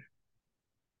vēsturi.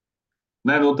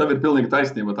 Nē, nu, tev ir pilnīgi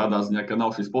taisnība tādā ziņā, ka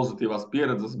nav šīs pozitīvās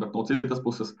pieredzes, bet no citas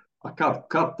puses,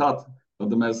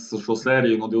 kad mēs šo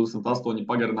sēriju no 28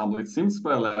 pagarinām līdz 100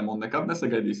 spēlēm un nekad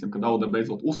nesagaidīsim, kad Auda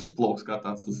beidzot uzplauks kā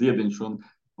tāds ziediņš un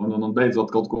beidzot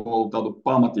kaut ko tādu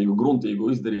pamatīgu, gruntīgu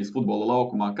izdarīs futbola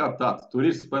laukumā. Kā tāds? Tur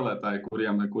ir spēlētāji,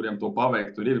 kuriem to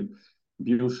paveikt, tur ir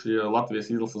bijušie Latvijas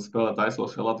izlases spēlētāji,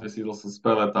 esošie Latvijas izlases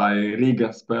spēlētāji,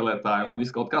 Rīga spēlētāji,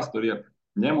 viss kaut kas tur ir.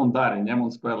 Ņem un dari, ņem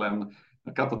un spēlē.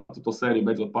 Kad tu to sēriju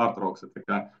beidzot pārtrauksi.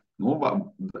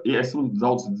 Esmu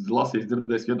daudz lasījis,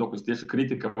 dzirdējis viedokļus tieši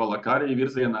kritika vakaru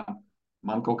virzienā.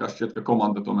 Man kaut kā šķiet, ka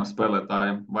komanda tomēr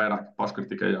spēlētājiem vairāk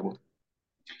paškritikai jābūt.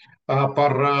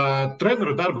 Par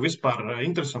treneru darbu vispār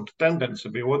interesanta tendence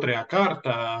bija otrajā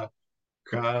kārtā,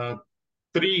 ka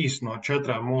 3 no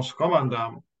 4 mūsu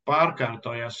komandām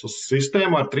pārkārtojās uz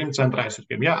sistēmu ar 3 centra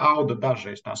aizsargiem. Jā, Auda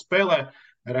dažreiz tā spēlē,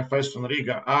 RFS un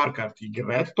Rīga ārkārtīgi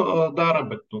reti to dara,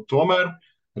 bet tomēr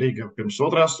Rīga pirms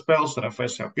otrās spēles,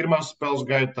 RFS jau pirmās spēles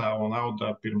gaitā un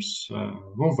Auda pirms,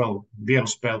 vēl vienu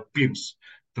spēli pirms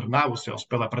Trnavas jau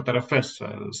spēlē pret RFS,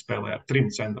 spēlē ar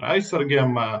 3 centra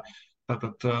aizsargiem.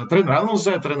 Tātad treneri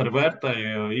analizē, treneri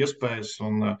vērtēja iespējas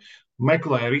un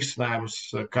meklēja risinājumus,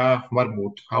 kā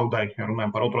varbūt Audai, ja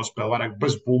runājam par otro spēli, vairāk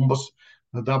bez bumbas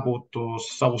dabūt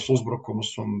savus uzbrukumus,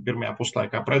 un pirmajā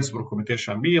puslaikā pretuzbrukumi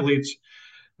tiešām bija līdz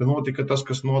notika tas,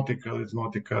 kas notika, līdz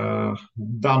notika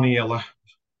Daniela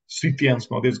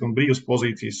sitiens no diezgan brīvas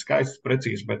pozīcijas, skaists,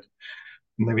 precīzs, bet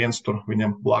neviens tur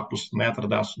viņam blakus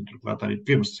neatradās, un turklāt arī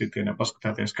pirms sitieniem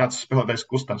paskatāties, kāds spēlētājs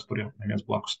kustās, tur jau neviens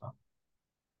blakus nav.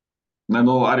 Ne,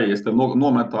 arī es te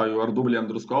nometāju ar dubļiem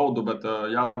drusku Audu, bet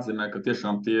jāatzīmē, ka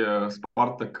tiešām tie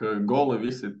Spartaka goli,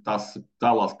 visi tās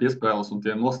tālās piespēles un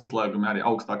tie noslēgumi arī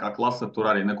augstākā klase, tur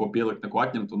arī neko pielikt, neko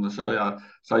atņemt, un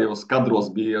šajos kadros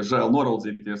bija žēl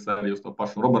noraudzīties arī uz to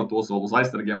pašu Robertu Ozolu uz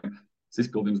aizsargiem.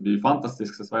 Izpildījums bija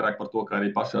fantastisks, es vairāk par to, ka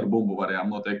arī paši ar bumbu varējām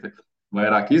noteikti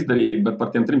vairāk izdarīt, bet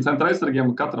par tiem 3 centra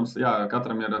aizsargiem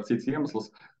katram ir cits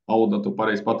iemesls. Auda, tu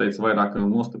pareizi pateici, vairāk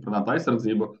nostiprināt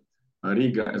aizsardzību.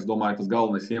 Rīga, es domāju, tas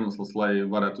galvenais iemesls, lai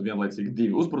varētu vienlaicīgi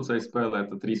 2 uzbrucēji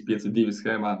spēlēt, 3-5-2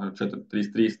 schēmā,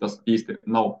 4-3-3, tas īsti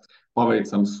nav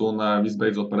paveicams, un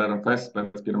visbeidzot par RFS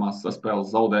pēc pirmās spēles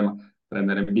zaudējuma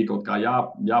treneriem bija kaut kā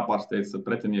jāpārsteidz,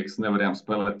 pretinieks nevarējām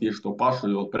spēlēt tieši to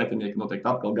pašu, jo pretinieki noteikti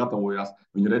atkal gatavojās,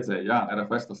 viņi redzēja, jā,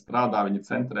 RFS tas strādā, viņi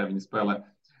centrē, viņi spēlē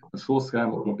šo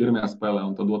schēmu no pirmajā spēlē,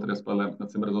 un tad otrajā spēlē,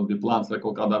 acīm redzot, bija plāns, lai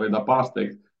kaut kādā veidā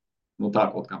pārsteigt, tā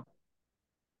kaut kā.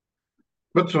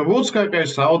 Bet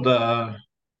būtiskākais Auda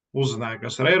uzzināja,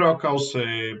 kas ar Eirokausu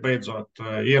beidzot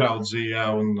ieraudzīja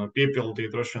un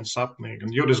piepildīja droši vien sapnī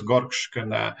gan Juris Gorkšs,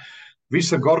 gan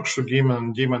visa Gorkšu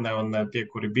ģimene un tie,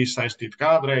 kuri bija saistīti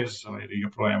kādreiz, vai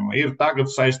joprojām ir tagad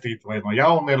saistīti, vai no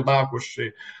jauna ir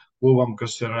nākuši klubam,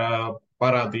 kas ir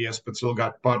parādījies pēc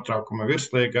ilgāka pārtraukuma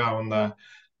virslīgā.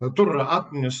 Tur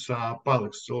atmiņas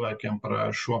paliks cilvēkiem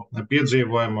par šo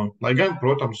piedzīvojumu. Lai gan,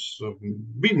 protams,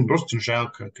 bija drusciņ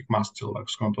žēl, ka tik maz cilvēku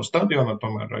Skonto stadionā,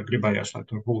 tomēr gribējās, lai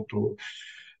tur būtu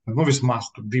vismaz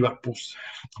 2,5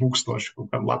 tūkstoši kaut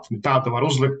kāda Latvija. Tāda var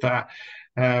uzlikt,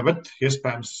 bet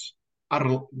iespējams ar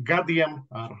gadiem,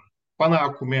 ar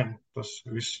panākumiem tas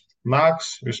viss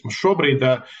nāks, vismaz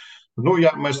šobrīd.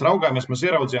 Ja mēs raugāmies, mēs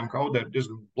ieraudzījām, ka Audai ir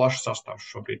diezgan plašs sastāvs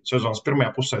šobrīd. Sezonas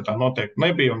pirmajā pusē tā noteikti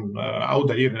nebija, un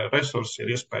Audai ir resursi,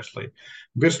 ir iespējas, lai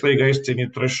virslīgā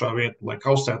izcīnītu 3. vietu, lai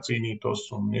kausē cīnītos,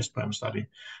 un iespējams arī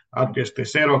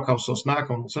atgriezties Eirokausos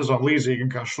nākamā sezona līdzīgi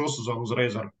kā šo sezonu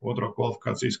uzreiz ar 2.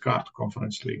 kvalifikācijas kārtu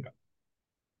konferences līgā.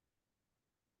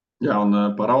 Jā,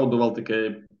 un par Audu vēl tikai,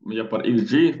 ja par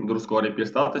XG, drusku arī pie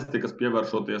statistikas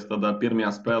pievēršoties, tad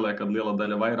pirmajā spēlē, kad liela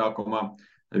daļa vairākumā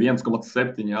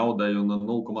 1,7 Audai un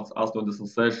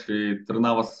 0,86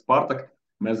 Trnavas Spartak.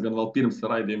 Mēs gan vēl pirms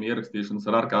raidījuma ierakstīšanas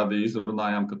ar Arkādiju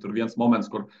izrunājām, ka tur viens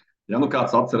moments, kur, ja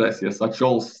kāds atcerēsies,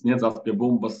 Atšols sniedzās pie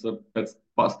bumbas pēc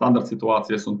standarta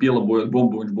situācijas un pielabojot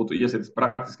bumbu, viņš būtu iesietis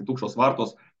praktiski tukšos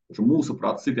vārtos, taču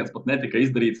mūsuprāt sitiens pat netika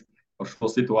izdarīts. Par šo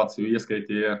situāciju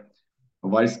ieskaitīja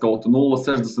Vaiskautu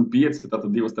 0,65, tātad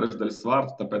 2/3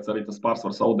 vārtu, tāpēc arī tas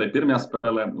pārsvars Audai pirmajā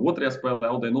spēlē. Otrajā spēlē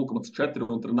Audai 0,4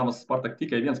 un Trnavas Spartak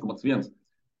tikai 1,1.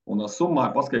 Un summā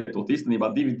paskaitot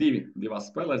īstenībā 2-2, divās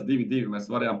spēlēs 2-2,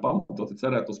 mēs varējām pamatoti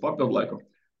cerēt uz papildu laiku.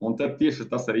 Un te tieši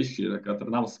tas arī izšķīra, ka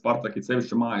Trnavas Spartak ir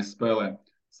sevišķi mājas spēlē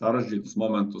sarežģītus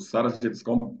momentus, sarežģītas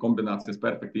kombinācijas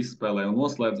perfekti izspēlē un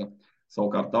noslēdza.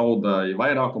 Savukārt Audai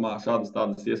vairākumā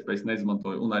tādas iespējas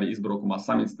neizmantoja un arī izbraukumā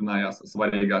saminstinājās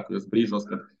svarīgākajos brīžos,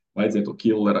 kad vajadzēja to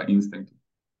killera instinktu.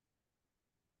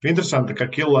 Interesanti, ka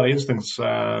killer instinkts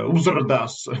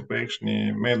uzrādās pēkšņi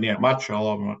mēdījā mačā,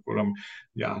 kuram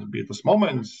bija tas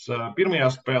moments pirmajā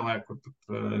spēlē, kur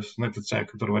es neticēju,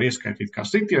 ka tur var ieskaitīt kā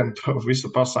sitienu, to visu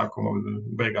pasākumu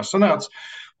beigās sanāca.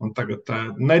 Un tagad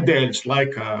nedēļas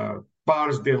laikā,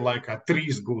 pāris dienu laikā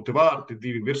 3 gūti vārti,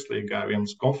 2 virslīgā,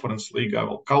 1 konferences līgā,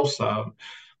 vēl kausā.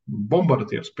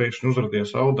 Bombardieris pēkšņi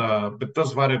uzrādījās Audā, bet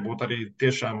tas var būt arī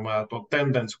tiešām to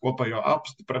tendenci kopējo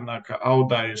apstiprināt, ka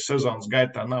Audai sezonas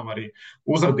gaitā nav arī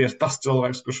uzrādījies tas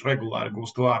cilvēks, kurš regulāri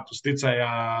gūst vārtus. Ticēja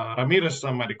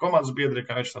Ramīresam, arī komandas biedri,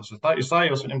 kā viņš tās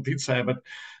Isājos viņam ticēja, bet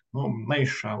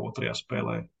neizšāva otrajā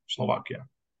spēlē Slovākijā.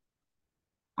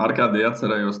 Arkādī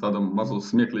atcerējos tādu mazu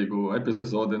smieklīgu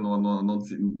epizodi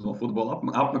no futbola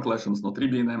apmeklēšanas, no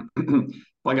tribīnēm.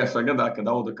 Pagājušā gadā, kad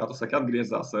Auda, kā tu saki,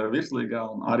 atgriezās virslīgā,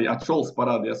 un arī Atšols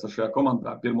parādījās šajā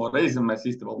komandā pirmo reizi, mēs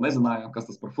īsti vēl nezinājām, kas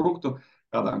tas par fruktu,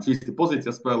 kādā viņš īsti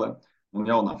pozīcijā spēlē. Un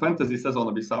jaunā fantasy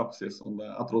sezona bija sākusies, un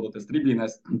atrodoties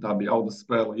tribīnēs, tā bija Audas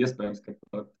spēle, iespējams, ka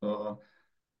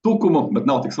tukumu, bet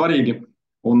nav tik svarīgi.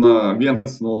 Un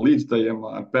viens no līdzstājiem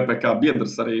PPK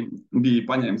biedrs arī bija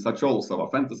paņēmis Atšolu savā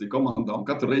fantasy komandā, un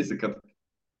katru reizi, kad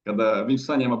viņš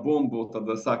saņēma bumbu, tad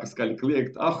sāka skaļi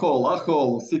kliegt,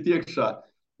 ahol, sit iekšā,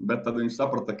 bet tad viņš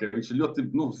saprata, ka viņš ļoti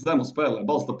zemu spēlē,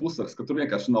 balsta pusars, ka tur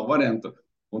vienkārši nav variantu,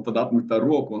 un tad atmeta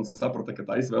roku un saprata, ka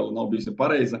tā izvēle nav bijusi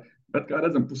pareiza, bet, kā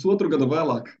redzam, pusotru gadu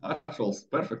vēlāk Atšols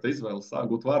perfekta izvēle,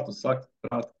 sāk gūt vārtus, sāk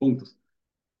krāt punktus.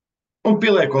 Un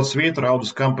pieliekot svītru Audas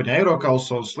kampaņā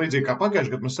Eirokausos, līdzīgi kā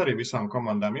pagājušajā gadā, mēs arī visām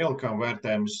komandām ielikām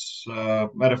vērtējumus.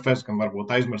 RFS, gan varbūt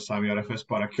aizmirsām, jo RFS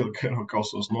pārāk ilgi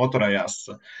Eirokausos noturējās.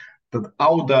 Tad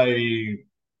Audai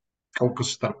kaut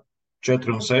kas starp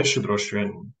 4 un 6 droši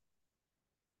vien.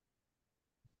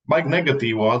 Baigi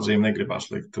negatīvo atzīmi negribās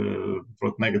likt,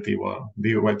 proti negatīvo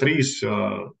 2 vai 3,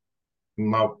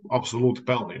 nav absolūti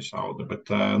pelnījis Auda, bet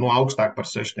augstāk par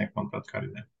 6, manuprāt, kā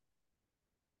arī ne.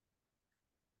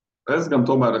 Es gan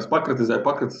tomēr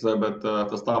pakritizēju, bet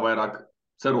tas tā vairāk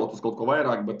cerot uz kaut ko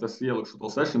vairāk, bet es ielikšu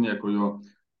to 6, jo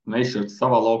neizšķirts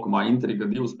savā laukumā intriga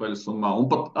 2 spēļu summā. Un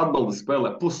pat atbildes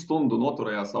spēlē pusstundu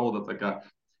noturējās Auda, tā kā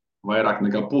vairāk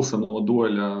nekā puse no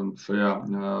doļa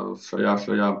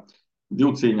šajā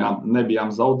divcīņā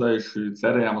nebijām zaudējuši,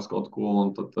 cerējām uz kaut ko,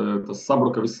 un tad tas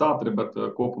sabruka viss ātri, bet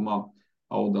kopumā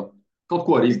Auda kaut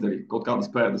ko arī izdarīja, kaut kādas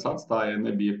pēdas atstāja,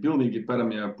 nebija pilnīgi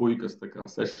peramie puikas, tā kā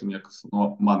 6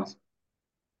 no manis.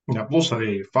 Jā, plus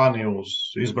arī fani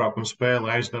uz izbraukuma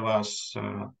spēli aizdevās,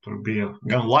 tur bija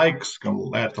gan laiks, gan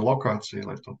ērta lokācija,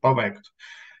 lai to paveiktu.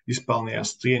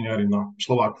 Izpelnījās cieņu arī no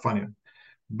Slovāku faniem.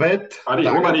 Bet arī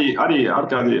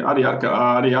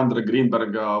Andra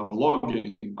Grīnberga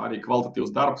vlogi, arī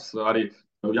kvalitatīvs darbs, arī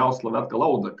jāuzslavē atkal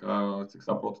Auda, ka, cik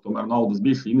saprotu, tomēr Audas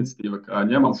bija šī iniciatīva, ka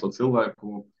ņemam šo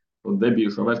cilvēku debiju,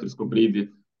 šo vēsturisko brīdi,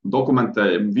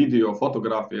 dokumentējam video,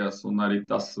 fotografijas, un arī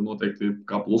tas noteikti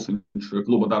kā plusiņš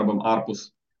kluba darbam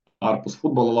ārpus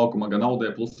futbola laukuma, gan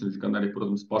Audai plusiņš, gan arī,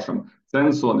 protams, pašam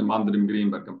censonim Andrim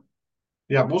Grīnbergam.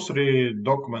 Jā, būs arī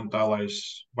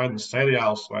dokumentālais vai nu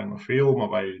seriāls, vai nu filma,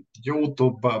 vai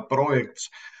YouTube projekts,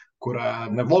 kurā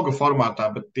ne vloga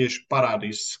formātā, bet tieši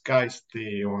parādīs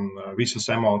skaisti un visas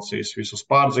emocijas, visus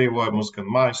pārdzīvojumus, gan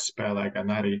mājas spēlē,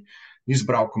 gan arī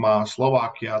izbraukumā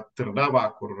Slovākijā, Trnavā,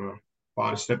 kur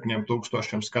pāri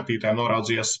 7,000 skatītāju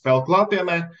noraudzījās spēli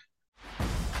klātienē.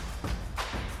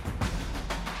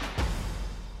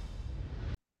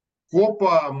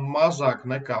 Kopā mazāk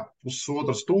nekā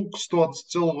 1,500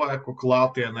 cilvēku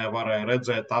klātienē varēja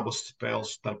redzēt abas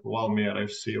spēles starp Valmiera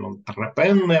FC un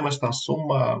Trepenniem. Es tā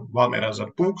summā Valmierā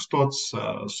ar 1000,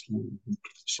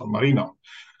 San Marino,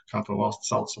 kā to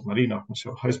valsts sauc, San Marino, mēs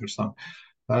jau aizmirstām.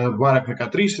 Vairāk nekā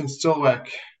 300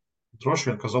 cilvēki. Droši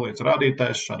vien, ka zelīts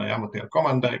rādītājs šādai amatieru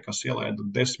komandai, kas ielaida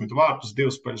 10 vārtus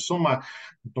 2 spēļu summā.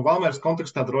 Valmieras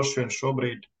kontekstā droši vien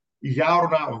šobrīd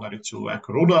jārunā, un arī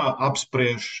cilvēku runā,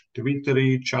 apspriež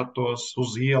Twitterī, čatos,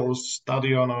 uz ielas,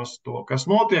 stadionos to, kas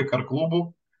notiek ar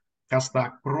klubu, kas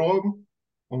nāk prom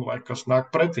un vai kas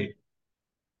nāk pretī.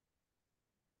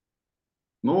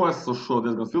 Es uz šo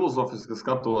diezgan filozofiski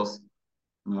skatos.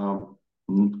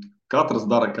 Katrs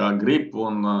dara kā grib,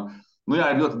 un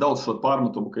ir ļoti daudz šo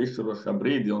pārmetumu, ka izšķirošajā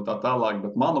brīdī un tā tālāk,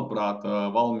 bet manuprāt,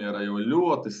 Valmiera jau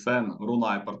ļoti sen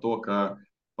runāja par to,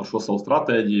 par šo savu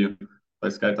stratēģiju, tā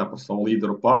skaitā par savu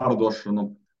līderu pārdošanu,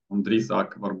 un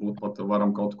drīzāk varbūt pat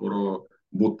varam kaut kur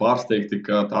būt pārsteigti,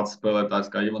 ka tāds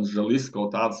spēlētājs kā Ivans Želisko,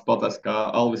 tāds spēlētājs kā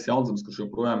Alvis Jaunzems, kurš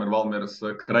joprojām ir Valmieras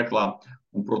kreklā,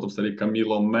 un, protams, arī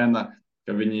Kamilo Mena,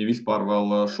 ka viņi vispār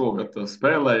vēl šogad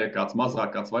spēlēja, kāds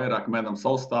mazāk, kāds vairāk, Menam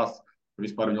savs stāsts,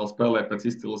 vispār viņi vēl spēlēja pēc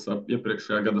izcilas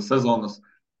iepriekšējā gada sezonas,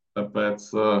 tāpēc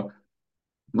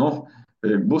Nu,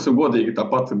 būsim godīgi,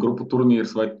 tāpat grupu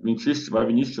turnīrs, vai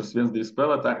viņi izšķirs 1-2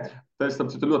 spēlētāji. Tas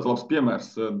ir ļoti labs piemērs.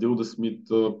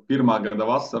 21. gada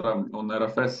vasara un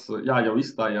RFS jau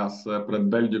izstājās pret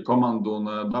Beļģiju komandu un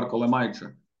Darko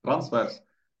Lemaiča transfers.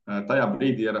 Tajā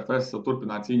brīdī RFS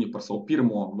turpināja cīņu par savu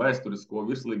pirmo vēsturisko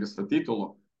virslīgas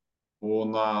titulu.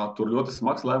 Un, tur ļoti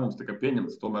smags lēmums tika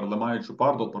pieņemts, tomēr Lemaiču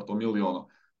pārdot par to 1 miljonu.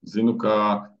 Zinu,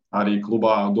 ka arī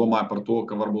klubā domāja par to,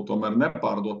 ka varbūt tomēr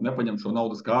nepārdot, nepaņemt šo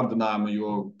naudas kārdinājumu,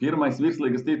 jo pirmais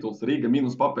virslīgas tituls Rīga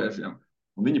minus papēžiem.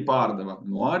 Un viņi pārdeva.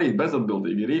 Nu, arī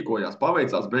bezatbildīgi rīkojās,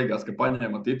 paveicās beigās, ka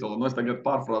paņēma titulu. Nu, es tagad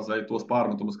pārfrāzēju tos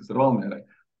pārmetumus, kas ir Valmierai.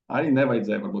 Arī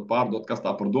nevajadzēja varbūt pārdot, kas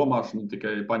tā par domāšanu,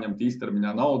 tikai paņemt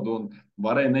īstermiņā naudu un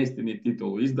varēja neizcīnīt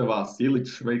titulu. Izdevās,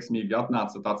 Iličs veiksmīgi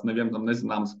atnāca, tāds nevienam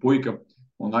nezināms puika,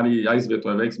 un arī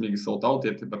aizvietoja veiksmīgi savu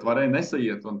tautieti, bet varēja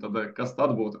nesaiet, un tad kas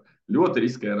tad būtu? Ļoti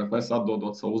riskēja RFS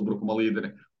atdodot savu uzbrukuma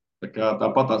līderi.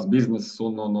 Tāpat tās bizness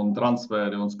un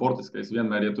transferi un sportiskais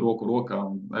vienmēr iet roku rokā,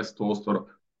 un es to uztveru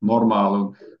normāli.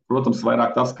 Un, protams,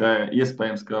 vairāk tas, ka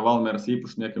iespējams, ka Valmieras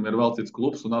īpašniekam ir vēl cits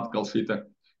klubs, un atkal šī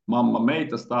mamma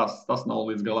meitas, tas nav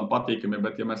līdz galam patīkami,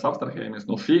 bet ja mēs abstrahējamies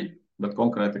no šī, bet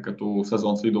konkrēti, ka tu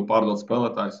sezonas vidū pārdod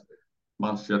spēlētājus,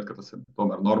 man šķiet, ka tas ir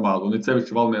tomēr normāli. Un it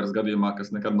sevišķi Valmieras gadījumā,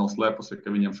 kas nekad nav slēpusi,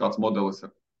 ka viņiem šāds modelis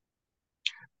ir.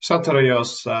 Es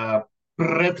atcerējos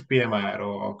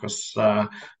pretpiemēru, kas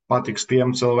patiks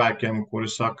tiem cilvēkiem, kuri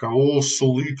saka,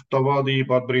 slikta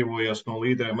vadība atbrīvojies no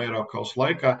līderiem Eirokausu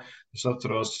laikā. Es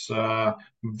atceros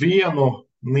vienu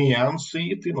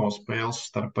niansīti no spēles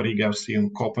starp Rīgā un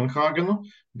Kopenhāgenu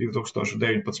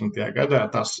 2019. gadā.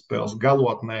 Tas spēles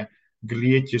galotnē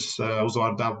Grieķis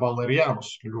uzvārdā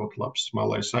Valerianus, ļoti labs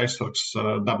malais aizsargs,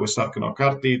 dabūja sarkano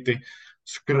kartīti,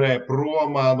 skrēja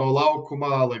promā no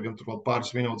laukumā, lai gan tur vēl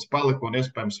pāris minūtes palika, un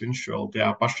iespējams viņš vēl tajā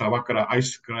pašā vakarā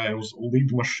aizskrēja uz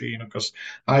lidmašīnu, kas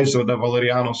aizveda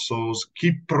Valerianus uz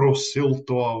Kipru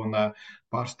silto, un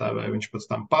pārstāvēja viņš pēc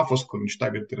tam Pafos, kur viņš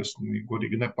tagad ir, es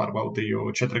godīgi nepārbaudīju,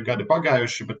 4 gadi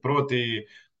pagājuši, bet proti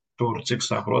tur, cik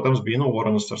saprotams, bija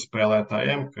norunas ar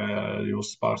spēlētājiem, ka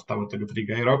jūs pārstāvat tagad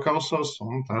Rīgā Eirokausos,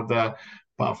 un tad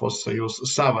Pafos jūs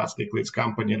savāc tik līdz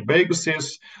kampaņa ir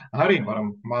beigusies. Arī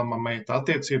varam mamma meita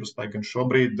attiecības, lai gan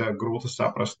šobrīd grūti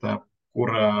saprast,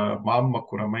 kura mamma,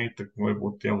 kura meita,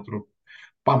 varbūt jau tur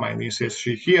pamainīsies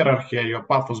šī hierarhija, jo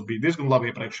Pafos bija diezgan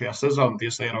labi iepriekšējā sezonā,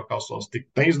 tiesa Eirokausos tik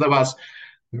neizdevās.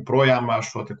 Projām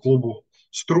šo te klubu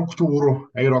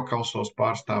struktūru Eirokausos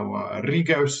pārstāv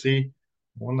Rīgausī,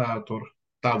 un tur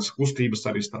tādas kustības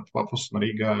arī starp Pafos un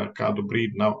Rīgā kādu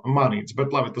brīdi nav manīts.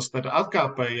 Bet labi, tas tad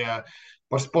atkārpēja.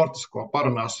 Par sportisko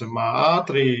parunāsim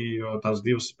ātri, jo tās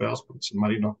 2 spēles, protams,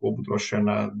 arī no klubu droši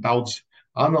vien daudz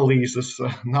analīzes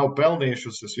nav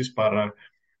pelnījušas. Es vispār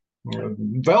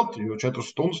veltīju 4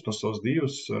 stundas no savas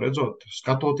dzīves, redzot,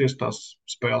 skatoties tās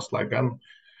spēles, lai gan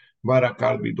vairāk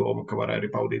kārt bija doma, ka varēja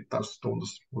arī pavadīt tās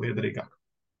stundas liederīgāk.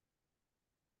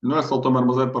 Nu, es vēl tomēr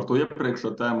mazliet par to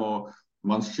iepriekšējo tēmu.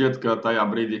 Man šķiet, ka tajā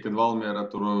brīdī, kad Valmiera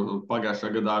tur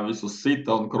pagājušajā gadā visu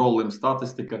sita un Krolim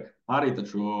statistika, arī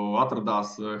taču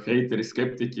atradās heiteri,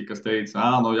 skeptiķi, kas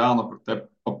teica,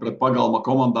 pret pagalma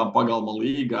komandām, pagalma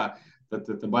līgā,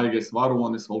 tad baigais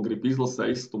varonis vēl grib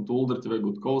izlasē, izstumt Uldriķi vai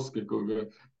Gutkovski,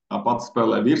 pats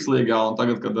spēlē virslīgā, un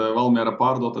tagad, kad Valmiera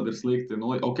pārdot, tad ir slikti.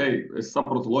 Nu, ok, es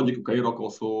saprotu loģiku, ka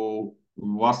Eirokausu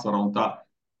vasara un tā.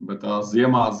 Bet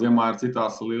ziemā ir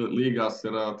citās līgās,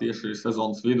 ir tieši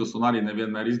sezonas vidus, un arī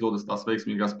nevienmēr izdodas tās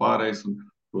veiksmīgās pārējas, un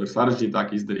to ir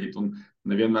sarežģītāk izdarīt. Un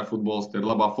nevienmēr futbolisti ir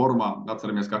labā formā.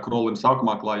 Atceramies, kā Krolim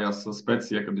sākumā klājās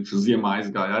Specija, kad viņš ziemā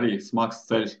aizgāja arī smags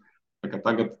ceļš.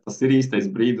 Tagad tas ir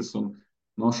īstais brīdis, un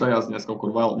šajā ziņā kaut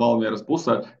kur Valmieras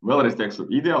pusē. Vēlreiz teikšu,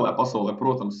 ideālajā pasaulē,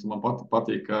 protams, man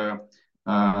patīk, ka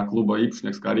kluba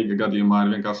īpašnieks, kā Rīga gadījumā,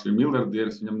 ir vienkārši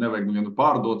miljardieris. Viņam nevajag nevienu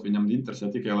pārdot, viņam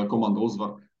interesē tikai, lai komanda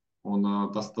uzvar. Un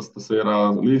tas ir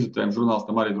līdzjutējiem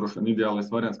žurnālistam arī droši vien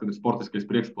ideālais variants, kad ir sportiskais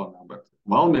priekšplānā. Bet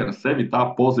Valmiera sevi tā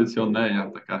pozicionēja.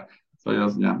 Tā kā tajā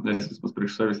ziņā es vismaz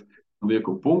priekš sevis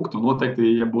lieku punktu. Noteikti,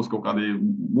 ja būs kaut kādi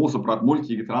mūsuprāt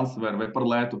muļķīgi transferi vai par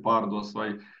lētu pārdos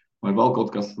vai vēl kaut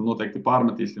kas, noteikti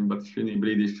pārmetīsim, bet šī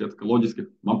brīdī šķiet, ka loģiski.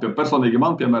 Personīgi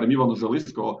man, piemēram, Ivanu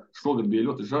Želisko šogad bija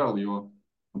ļoti žēl, jo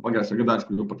pagājušajā gadā viņš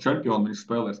kļuva par čempionu, viņš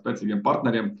spēlē ar spēcīgiem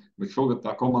partneriem, bet šogad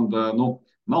tā komanda,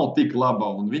 nav tik laba,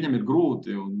 un viņam ir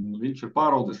grūti, un viņš ir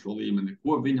pāraudzis šo līmeni.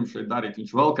 Ko viņam šeit darīt?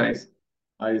 Viņš velkais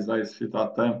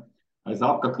aiz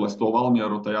apkakles to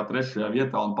Valmieru tajā 3.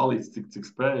 vietā un palīdz, cik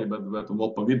spēja, bet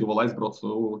vēl pa vidu vēl aizbrauc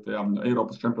tajā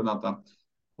Eiropas čempionātā.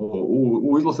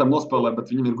 Izlasēm nospēlē, bet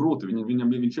viņam ir grūti.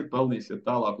 Viņš ir pelnījis iet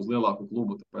tālāk uz lielāku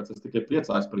klubu, tāpēc es tikai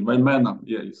priecājos par Valmieru.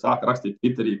 Ja sāka rakstīt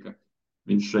Twitterī, ka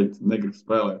viņš šeit negrib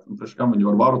spēlēt. Un priekš kam viņi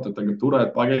var varu te tagad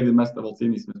turēt, pagaidīt, mēs te vēl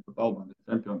cīnīsimies par Albānijas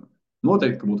čempionu.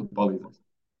 Noteikti, ka būtu palīdzējis.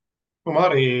 Un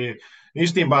arī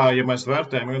īstenībā, ja mēs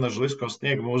vērtējam Junažu Lisko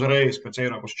sniegumu uzreiz pēc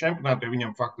Eiropas čempionāta, jo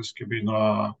viņam faktiski bija no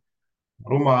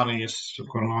Rumānijas,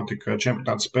 kur notika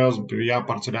čempionāta spēles, bija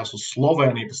jāpārceļās uz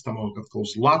Sloveniju, pēc tam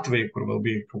uz Latviju, kur vēl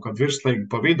bija kaut kāda virslīga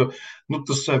pa vidu. Nu,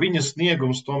 tas viņa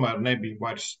sniegums tomēr nebija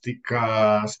vairs tik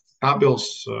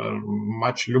stabils.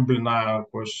 Mačs Ljubļinā,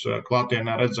 ko es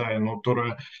klātienē redzēju, nu, tur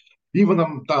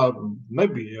Ivanam tā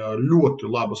nebija ļoti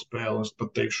laba spēle. Es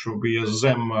pat teikšu, bija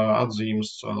zem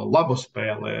atzīmes laba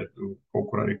spēle, kaut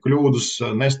kur arī kļūdas,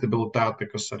 nestabilitāte,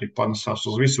 kas arī panesās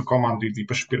uz visu komandu,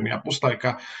 īpaši pirmajā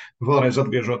puslaikā. Vēlreiz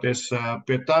atgriežoties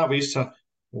pie tā visa.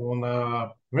 Un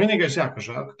vienīgais, jā, ka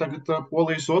žēl, ka tagad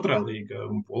Polijas otrā līga,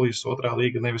 un Polijas otrā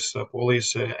līga nevis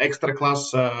Polijas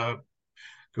ekstraklasa,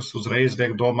 kas uzreiz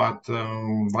liek domāt,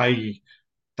 vai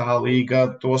tā līga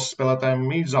tos spēlētājiem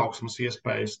izaugsmas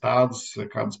iespējas tādas,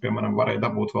 kādas, piemēram, varēja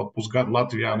dabūt vēl pusgadu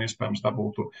Latvijā, un iespējams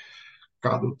dabūtu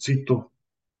kādu citu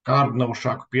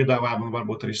kārdinošāku piedāvājumu, un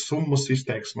varbūt arī summas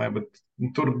izteiksmē, bet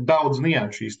tur daudz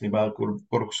nianšu īstenībā,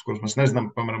 kurus mēs nezinām,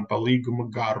 piemēram, par līguma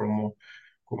garumu,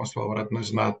 ko mēs vēl varētu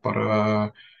nezināt par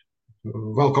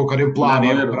vēl kaut kādiem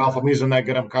plāniem, par Ralfam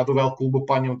Izenegaram, kādu vēl klubu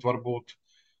paņemt varbūt.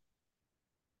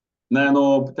 Nē, nu,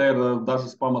 te ir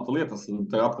dažas pamata lietas.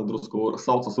 Te atkal drusku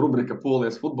saucas rubrika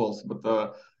Polijas futbols, bet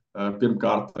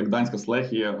pirmkārt, Gdaņskas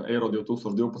Lehija, Eiro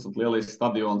 2012 lielais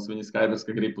stadions, viņi skaidrs,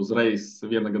 ka grib uzreiz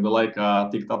viena gada laikā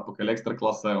tikt atpakaļ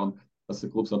ekstraklasē, un tas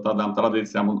ir klubs ar tādām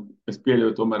tradīcijām, un es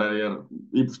pieļauju tomēr arī ar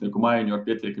īpašnieku maiņu, ar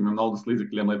pietiekamiem naudas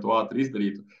līdzekļiem, lai to ātri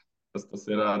izdarītu.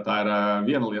 Tā ir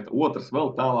viena lieta. Otrs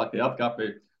vēl tālākai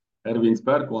atkāpēji. Ervīns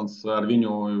Pērkons, ar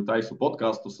viņu taisu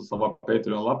podkāstu savā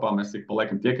Patreon lapā. Mēs ik pa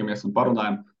laikam tiekamies un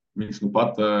parunājam. Viņš nu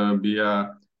pat bija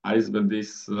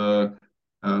aizvedis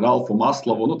Ralfu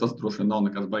Maslovu, nu tas droši vien nav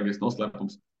nekas baigais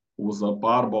noslēpums, uz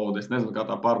pārbaudi. Es nezinu, kā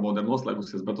tā pārbaude ir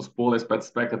noslēgusies, bet uz Polijas pēc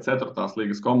spēka 4.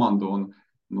 līgas komandu. Un,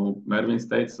 nu, Ervīns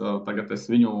teica, tagad es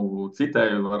viņu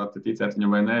citēju, varat ticēt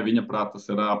viņam vai nē, viņa prāt tas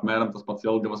ir apmēram tas pats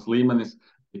Jelgavas līmenis.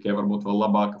 Tikai varbūt vēl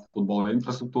labāka futbola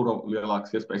infrastruktūra,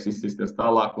 lielākas iespējas izcīsties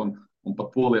tālāk. Un pat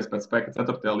Polijas pēc spēka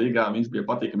 4. līgā viņš bija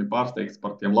patīkami pārsteigts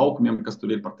par tiem laukumiem, kas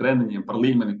tur ir, par treniņiem, par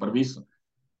līmeni, par visu.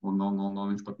 Un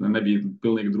viņš pat nebija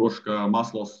pilnīgi drošs, ka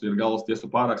Maslovs ir galvas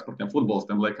tiesu pārāks par tiem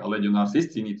futbolistiem, lai kā leģionārs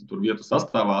izcīnītu tur vietu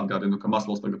sastāvā. Atgādinu, ka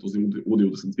Maslovs tagad uz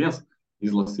U21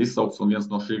 izlases izsaukts un viens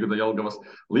no šī gada Jelgavas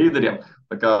līderiem.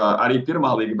 Tā kā arī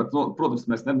pirmā līga, bet, nu, protams,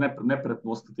 mēs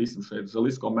nepretnostatīsim šeit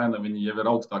Želisko Mena, viņi jau ir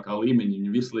augstākā līmeņa,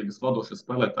 viņi virslīgas vadošie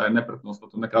spēlētāji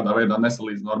nepretnostatu nekādā veidā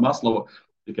nesalīdzinu ar Maslovu,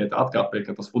 tikai tā atkāpē,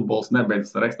 ka tas futbols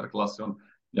nebeidzas ar ekstraklasi, un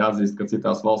jāatzīst, ka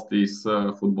citās valstīs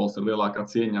futbols ir lielākā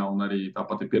cieņā, un arī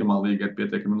tāpat ir pirmā līga ir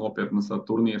pietiekami nopietnas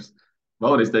turnīrs.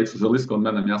 Vēlreiz teikšu, Želisko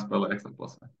Menam jāspēlē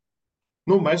ekstraklasē.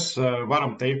 Nu, mēs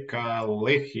varam teikt, ka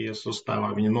Lehijas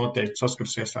uzstāvā viņa noteikti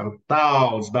saskarsies ar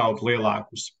daudz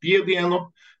lielāku spiedienu,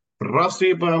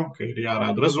 prasībām, ka ir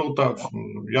jārāda rezultāts,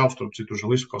 jāuztur citu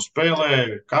Želisko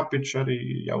spēlē, Kapičs arī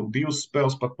jau 2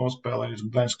 spēles pat nospēlējis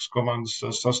Gdaņskas komandas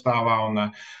sastāvā,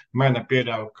 un Mene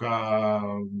pieļauj, ka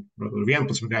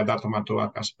 11. datumā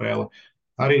tuvākā spēle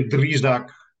arī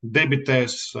drīzāk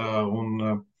debitēs.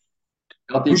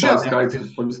 Skatītājs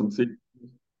skaits pavisam cik.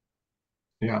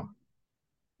 Jā.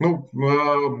 Nu,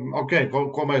 ok,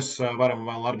 ko mēs varam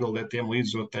vēl atbildēt tiem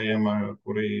līdzjūtējiem,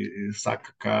 kuri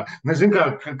saka, ka, nezinu,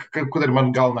 kur ir man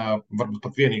galvenā, varbūt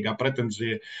pat vienīgā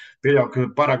pretenzija, pieļauj, ka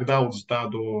pārāk daudz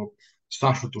tādu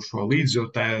sašutušo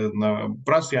līdzjūtēju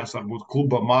prasījās varbūt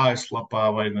kluba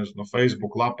mājaslapā vai, nezinu,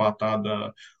 Facebook lapā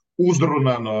tāda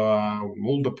uzruna no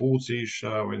Ulda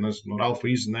Pūcīša vai, nezinu,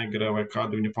 Ralfa Iznegara vai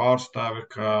kādu viņa pārstāvi,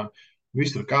 ka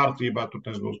viss ir kārtībā, tur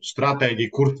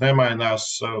stratēģija, kur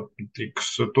nemainās,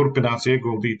 tiks turpināts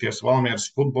ieguldīties Valmieras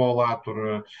futbolā, tur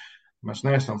mēs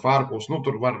neesam fārpūs, nu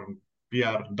tur var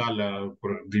PR daļa,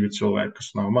 kur 2 cilvēki,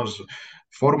 kas nav maz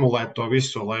formulēt to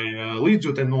visu, lai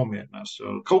līdzjūtēji nomierinās.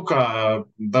 Kaut kā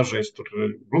dažreiz tur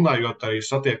runājot arī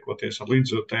satiekoties ar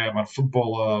līdzjūtējiem, ar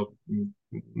futbola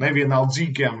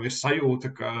nevienaldzīgiem, ir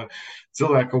sajūta, ka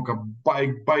cilvēki kaut kā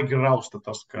baigi rausta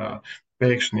tas, ka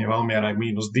pēkšņi Valmierai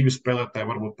 -2 spēlētāji,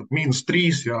 varbūt pat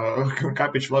 -3, jo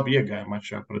Kapičs labi iegāja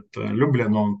mačā pret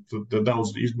Ljubļanu, un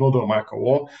daudz nodomāja, ka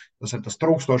tas ir tas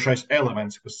trūkstošais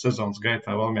elements, kas sezonas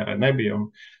gaitā Valmierai nebija, un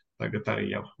tagad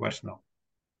arī jau vairs nav.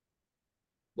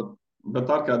 Bet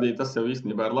Arkādī, tas jau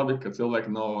īstenībā ir labi, ka cilvēki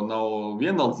nav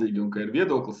vienaldzīgi un ka ir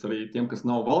viedoklis arī tiem, kas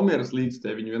nav Valmieras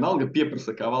līdzstē. Viņi vienalga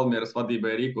pieprasa, kā Valmieras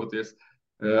vadībai rīkoties.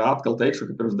 Atkal teikšu,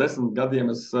 ka pirms 10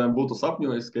 gadiem es būtu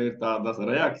sapņojis, ka ir tādas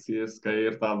reakcijas, ka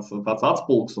ir tāds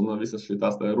atspulgs un visas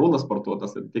šīs runas par to,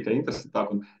 tas ir tikai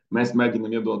interesantāk, un mēs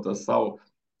mēģinam iedot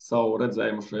savu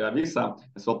redzējumu šajā visā.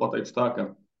 Es vēl pateikšu tā, ka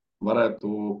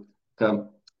varētu, ka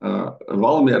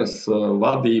Valmieras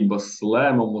vadības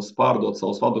lēmumus pārdot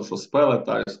savus vadošos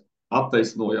spēlētājus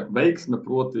attaisnoja veiksme,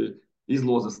 proti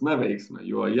izlozes neveiksme,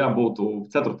 jo ja būtu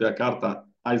 4. kārtā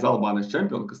aiz Albānijas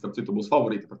čempionu, kas starp citu būs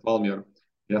favorīti pret Valmieru,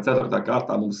 ja 4.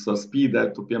 kārtā mums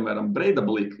spīdētu, piemēram,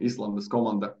 Breidablīk, Islandes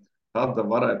komanda, tad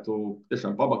varētu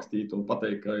tiešām pabakstīt un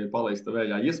pateikt, ka ir palaista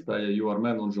vējā iespēja, jo ar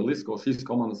meni un Želisko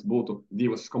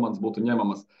divas komandas būtu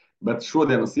ņemamas. Bet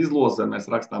šodienas izlozē mēs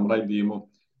rakstām raidījumu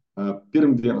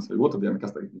pirmdienas vai otrdienas,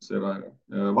 kas tagad mums ir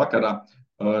vakarā,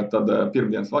 tad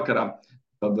pirmdienas vakarā,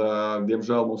 tad,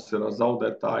 diemžēl, mums ir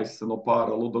zaudētājs no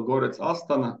pāra Ludogorets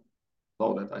Astana.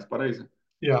 Zaudētājs pareizi?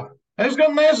 Jā. Es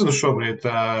gan nezinu šobrīd,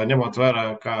 ņemot vērā,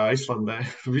 kā Islandē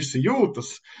visi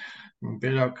jūtas.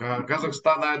 Pieļauju, ka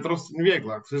Kazahstānā ir drusku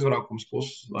vieglāks izbraukums, plus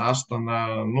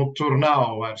Astana, tur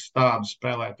nav vairs tādu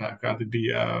spēlētāju, kādi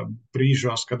bija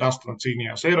brīžos, kad Astana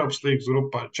cīnījās Eiropas līgas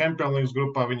grupā, Champions līgas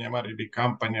grupā, viņiem arī bija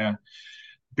kampaņa.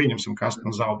 Pieņemsim, ka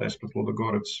Astana zaudēs pret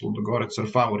Ludogorets. Ludogorets ir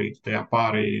favorīti tajā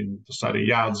pārī. Tas arī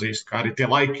jāatzīst, ka arī tie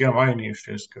laiki ir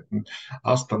vainījušies, ka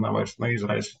Astana vairs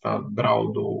neizraisa tādu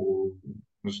draudu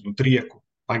trieku.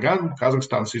 Lai gan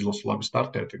Kazahstānas izlase labi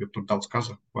startē, tagad tur daudz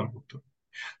kazahu varbūt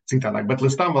citādāk. Bet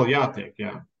līdz tam vēl jātiek,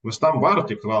 jā. Līdz tam var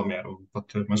tikt Valmieru.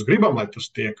 Pat mēs gribam, lai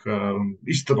tas tiek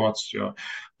iztenots, jo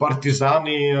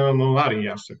Partizāni, arī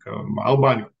jāsaka,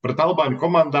 pret Albāņu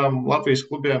komandām Latvijas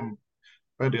klubiem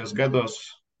pēdējos gados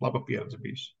laba pieredze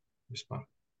bijis vispār.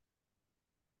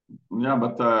 Jā,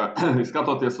 bet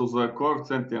skatoties uz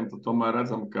koeficientiem, tad tomēr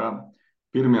redzam, ka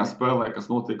pirmajā spēlē, kas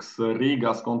notiks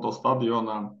Rīgā, Skonto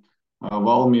stadionā,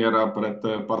 Valmiera pret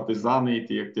Partizāni,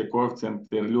 tie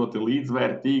koeficienti ir ļoti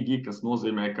līdzvērtīgi, kas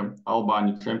nozīmē, ka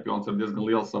Albāņu čempions ir diezgan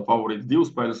liels favorīts 2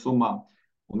 spēļu summā.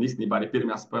 Un īstenībā arī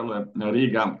pirmajā spēlē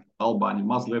Rīgā Albāņi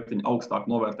mazliet augstāk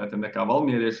novērtēti nekā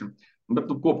valmierieši. Bet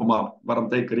kopumā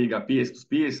varam teikt, ka Rīgā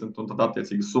 50/50, un tad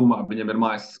attiecīgi summā viņiem ir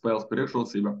mājas spēles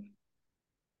priekšrocība.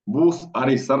 Būs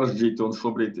arī sarežģīti, un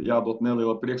šobrīd jādod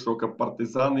neliela priekšroka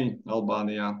Partizāni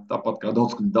Albānijā. Tāpat kā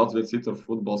daudz vietas citur,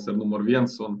 futbols ir numur 1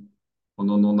 un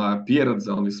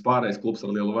pieredze un vispārējais klubs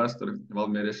ar lielu vēsturi.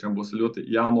 Valmieriešiem būs ļoti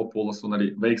jānopulas, un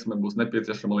arī veiksme būs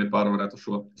nepieciešama, lai pārvarētu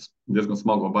šo diezgan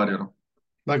smago barjeru.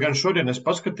 Lai gan šodien es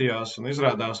paskatījos, un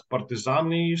izrādās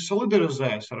Partizāni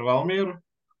solidarizējas ar Valmieru,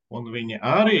 un viņi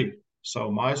arī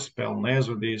savu mājas spēli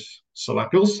neaizvadīs savā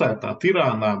pilsētā,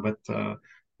 Tirānā, bet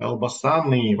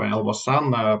Elbasanī vai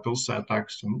Elbasana pilsētā,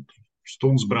 kas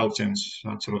stundas brauciens.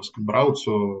 Atceros, ka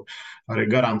braucu arī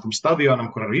garām tam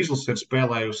stadionam, kur arī izlase ir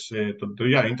spēlējusi. Tad,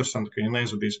 jā, interesanti, ka viņi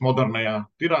neizvadīs modernajā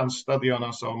Tirānas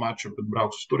stadionā savu maču, bet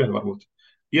brauks uz turien varbūt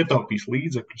ietaupīs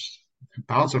līdzekļus.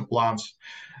 Tāds ir plāns,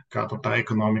 kā tur tā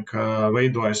ekonomika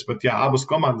veidojas. Bet jā, abas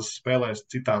komandas spēlēs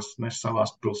citās, ne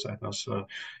savās pilsētās.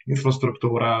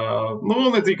 Infrastruktūrā,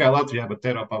 ne tikai Latvijā, bet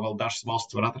Eiropā vēl dažas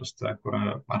valsts var atrast, kur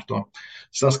ar to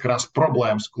saskarās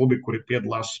problēmas. Klubi, kuri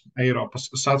piedalās Eiropas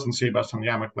sacensībās, un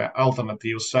jāmeklē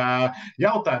alternatīvas.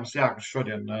 Jautājums, jā, kas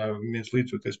šodien viens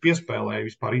līdzjūties piespēlēja,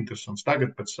 vispār interesants.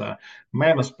 Tagad pēc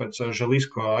mēnesi pēc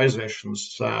Želisko aiziešanas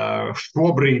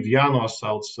šobrīd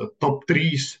jānosauc top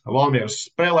 3 Valmieras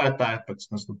spēlētāji pēc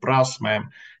prasmēm,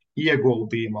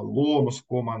 ieguldījuma, lomas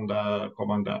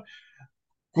komandā.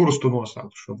 Kurus tu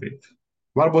nosauc šobrīd?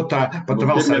 Varbūt tā pat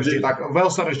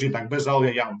vēl sarežģītāk bez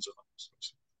Alvija Jaunzema.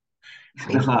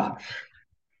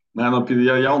 Nē,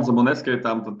 ja Jaunzemu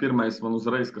neskaitām, tad pirmais man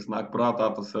uzreiz, kas nāk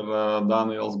prātā, tas ir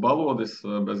Daniels Balodis,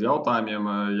 bez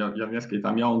jautājumiem, ja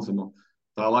neskaitām Jaunzemu.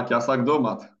 Tālāk jāsāk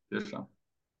domāt, tiešām.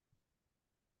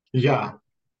 Jā.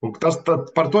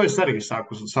 Par to es arī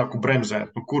sāku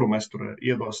bremzēt, kuru mēs tur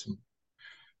iedosim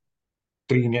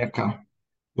trīniekā,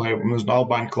 lai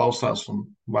Albāņi klausās un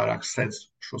vairāk sedz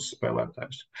šos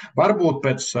spēlētājus. Varbūt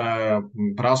pēc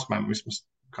prasmēm, vismaz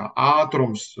kā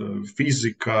ātrums,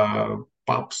 fizika,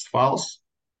 paps, fals,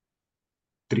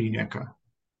 trīniekā.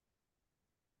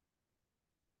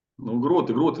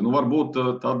 Grūti. Varbūt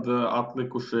tad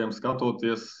atlikušajiem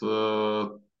skatoties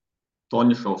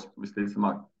Toņišovs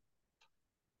visticamāk.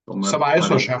 Savā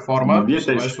esošajā formā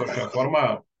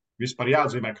vispār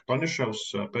jāatzīmē, ka Toņišovs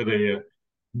pēdējie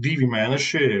 2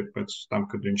 mēneši pēc tam,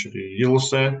 kad viņš arī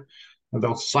izlasē,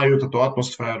 nedaudz sajūta to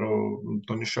atmosfēru.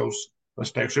 Toņišovs,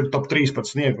 es teikšu, ir top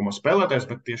 13 snieguma spēlētājs,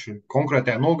 bet tieši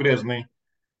konkrētajā nogrieznī,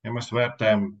 ja mēs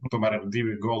vērtējam, tomēr ir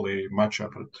 2 goli mačā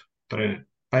pret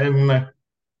Penne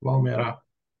Valmierā.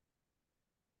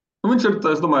 Nu, viņš ir,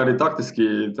 es domāju, arī taktiski,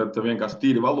 tad vienkārši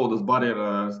tīri valodas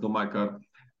barjera. Es domāju, ka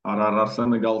ar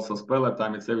Senegālas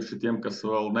spēlētājiem, ir sevišķi tiem, kas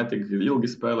vēl netik ilgi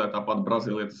spēlē, tāpat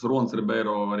brazīlietis Rons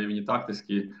Ribeiro, arī viņi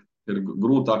taktiski ir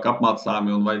grūtāk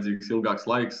apmācāmi un vajadzīgs ilgāks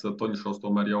laiks. Toņšovs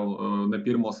tomēr jau ne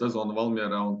pirmo sezonu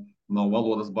Valmierā un nav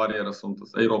valodas barjeras un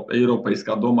tas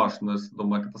eiropeiskā domāšana. Es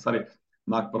domāju, ka tas arī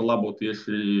nāk par labu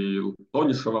tieši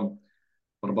Toņšovam.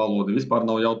 Par valodu vispār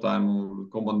nav jautājumu.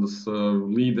 Komandas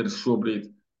līderis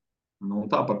šobrīd. Nu,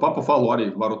 tā par Papu Falu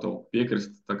arī varu tev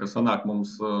piekrist. Tā kā sanāk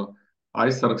mums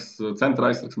aizsargs, centra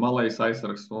aizsargs, malējs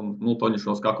aizsargs un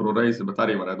Toņšovs katru reizi, bet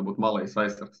arī varētu būt malējs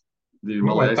aizsargs. Divi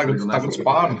malēji aizsargi. Tagad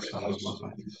spārnis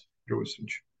kļuvis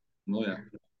viņš. Nu, jā.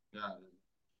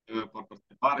 Par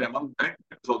pārējām man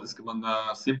epizodiski man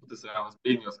simpatizējām, es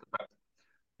brīnījos, kāpēc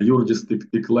Jurģis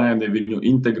tik lēni viņu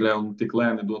integrē un tik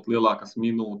lēni dot lielākas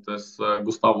minūtes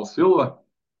Gustavo Silva.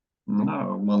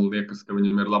 Man liekas, ka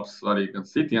viņam ir labs arī gan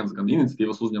sitiens, gan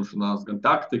iniciatīvas uzņemšanās, gan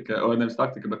taktika, nevis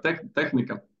taktika, bet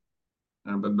tehnika.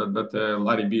 Bet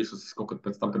arī bijušas kaut kad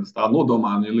pēc tam, kad es tā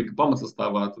nodomāju, ja lika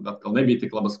pamatsastāvā, tad atkal nebija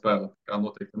tik laba spēle. Kā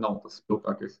noteikti nav tas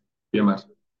spilgtākais piemērs.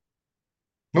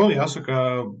 Nu,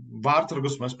 jāsaka,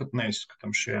 vārtsargus mēs pat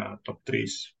neizskatām šajā top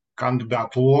 3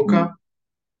 kandidātu lokā.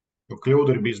 Jo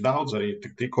kļūdu ir bijis daudz arī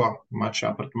tikko mačā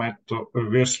pret Metu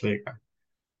Virslīgā.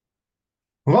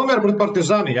 Valmiera pret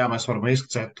Partizāni, jā, mēs varam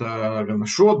izskatīt gan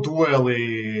šo dueli,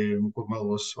 kur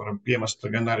mēs varam piemest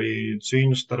gan arī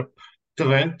cīņu starp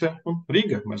Twente un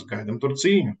Riga. Mēs gaidām tur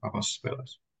cīņu abās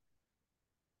spēlēs.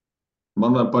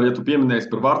 Man ja tu pieminēsi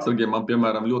par vārtsargiem, man,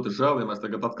 piemēram, ļoti žēl, ja mēs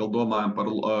tagad atkal domājam par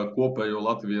kopējo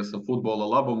Latvijas futbola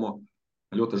labumu.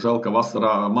 Ļoti žēl, ka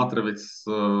vasarā Matrevits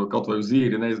kaut vai uz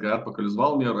īri neizgāja atpakaļ uz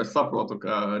Valmieru. Es saprotu,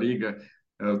 ka Rīga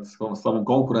savam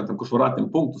konkurentam, kurš var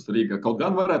atņemt punktus Rīga, kaut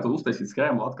gan varētu uztaisīt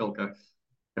schēmu atkal, ka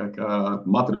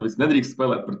Matrevits nedrīkst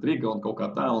spēlēt pret Rīga un kaut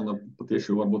kā tā, un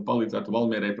tieši varbūt palīdzētu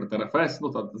Valmierai pret RFS,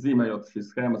 tad zīmējot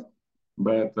šīs schēmas.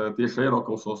 Bet tieši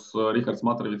Eirokausos Rihards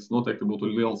Matrevits noteikti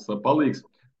būtu liels palīgs.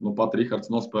 Pat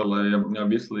Rihards nospēlēja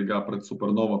Virslīgā pret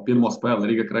Supernova pirmo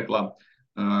spēli Riga Kreklā.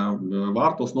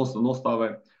 Vārtos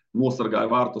nostāvēja, nosargāja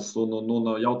vārtus un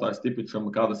jautāja Stipičam,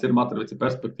 kādas ir Matrevica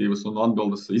perspektīvas, un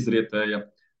atbildes izrietēja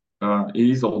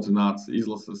izaudzināts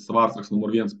izlases vārtsargs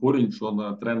numur 1 Puriņš, un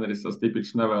treneris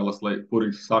Stipičs nevēlas, lai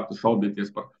Puriņš sāktu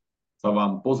šaubīties par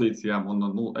savām pozīcijām,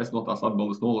 un es no tās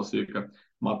atbildes nolasīju, ka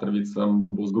Matrevicam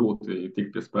būs grūti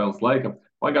tikt pie spēles laika.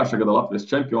 Pagājušā gada Latvijas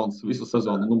čempions, visu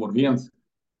sezonu numur 1.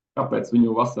 Kāpēc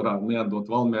viņu vasarā neatdot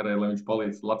Valmierai, lai viņš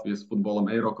palīdz Latvijas futbolam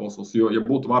Eirokausos? Jo, ja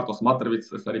būtu vārtos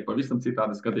Matrevits, es arī pavisam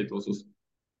citādi skatītos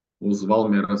uz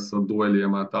Valmieras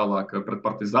dueļiem tālāk pret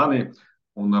Partizāni.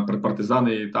 Un pret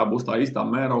Partizāni tā būs tā īstā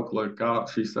mēraukla, kā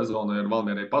šī sezona ir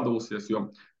Valmierai padevusies, jo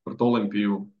pret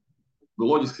Olimpiju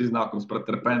loģisks iznākums, pret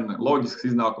Terpeni loģisks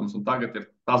iznākums, un tagad ir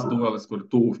tas duelis, kur ir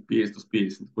tuvu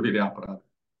 50-50, kur ir jāparāda.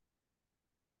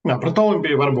 Jā, pret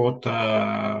Olimpiju varbūt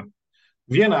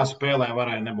vienā spēlē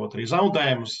varēja nebūt arī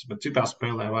zaudējums, bet citā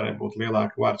spēlē varēja būt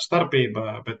lielāka vārdu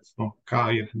starpība. Bet, kā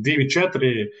ir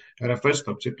 2-4, RFS,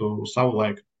 starp citu,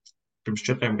 savulaik pirms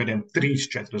 4 gadiem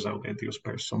 3-4 zaudēja 2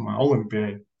 spēles summā.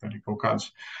 Olimpijai arī kaut kāds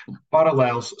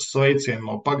paralēls sveiciens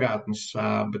no pagātnes,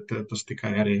 bet tas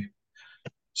tikai arī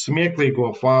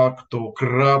smieklīgo faktu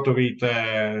krātuvītē,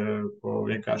 ko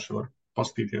vienkārši var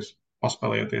pastīties,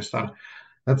 paspēlēties ar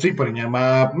cipariņiem.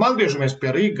 Atgriežamies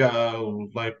pie Rīgā,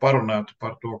 lai parunātu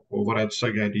par to, ko varētu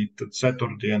sagaidīt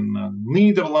ceturtdien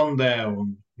Nīderlandē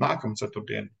un nākamā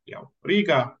ceturtdien jau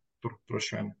Rīgā. Tur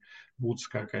droši vien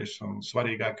būtiskākais un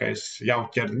svarīgākais jau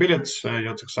ķert biļetes,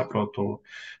 jo, cik saprotu,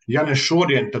 ja ne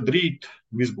šodien, tad rīt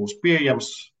viss būs pieejams.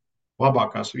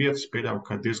 Labākās vietas pieļauju,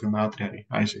 ka diezgan ātri arī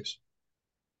aizies.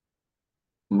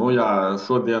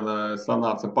 Šodien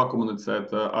sanāca pakomunicēt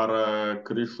ar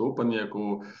Krišu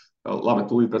Upanieku. Labi,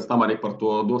 tūlīt pēc tam arī par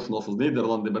to došanos uz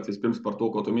Nīderlandi, bet vispirms par to,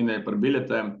 ko tu minēji par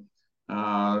biļetēm.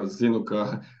 Zinu,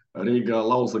 ka Rīga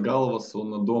lauza galvas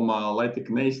un domā, lai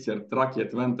tik neizķer trakie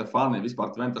Twente fani.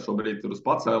 Vispār Twente šobrīd ir uz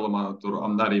pacēlumā, tur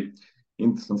arī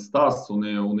interesants stāsts un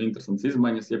interesants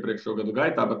izmaiņas iepriekšējo gadu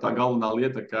gaitā, bet tā galvenā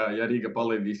lieta, ka ja Rīga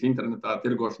palaidīs internetā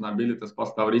tirgošanā biļetes,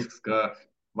 pastāv risks, ka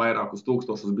vairākus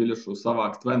tūkstošus biļešu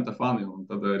savāks Twente fani, un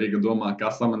tad Rīga domā,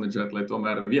 kā samanedžēt, lai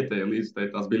tomēr vietējie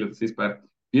līdzstēji tās biļetes izpēr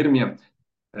pirmie.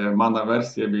 Mana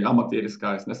versija bija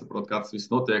amatieriskā, es nesaprotu, kā tas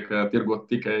viss notiek, tirgot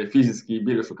tikai fiziski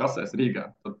biļešu kasēs Rīgā,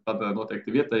 tad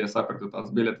noteikti vietējie sapirktu tās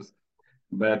biļetes.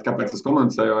 Bet kāpēc es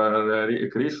komunicēju ar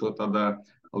Krišu, tad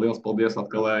liels paldies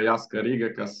atkal Jāska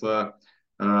Rīga, kas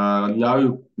ļauj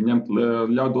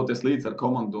doties līdz ar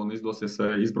komandu un izdosies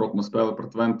izbraukuma spēli par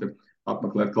Twente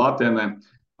apmeklēt klātienē.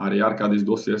 Arī Arkādijs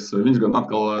dosies, viņš gan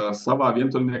atkal savā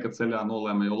vientuļnieka ceļā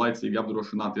nolēma jau laicīgi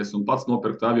apdrošināties un pats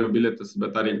nopirkt avio biļetes,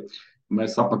 bet arī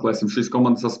mēs apmeklēsim šīs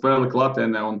komandas spēli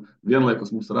klātienē, un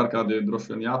vienlaikus mums ar Arkādiju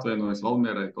droši vien jāatvainojas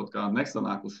Valmierai, kaut kā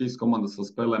nesanāk uz šīs komandas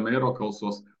spēlēm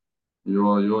Eirokausos,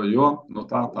 jo nu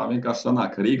tā vienkārši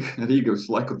sanāk, ka Rīga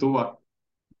visu laiku tuvāk.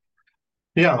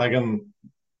 Jā, lai gan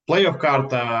playoff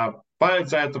kārtā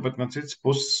paredzētu, bet no citas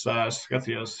puses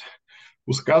skatījos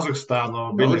uz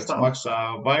Kazahstānu. Biļets maksā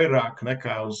vairāk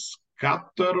nekā uz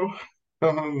Kataru.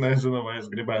 Nezinu, vai es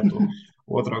gribētu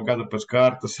otro gadu pēc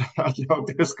kārtas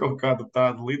atļauties kaut kādu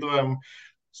tādu lidojumu.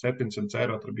 700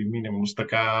 eiro tur bija minimums. Tā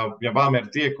kā, ja Valmiera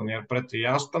tiek un ja pretī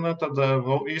Astana, tad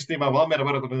īstenībā Valmiera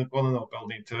varētu neko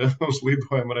nenopelnīt uz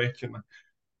lidojuma rēķina.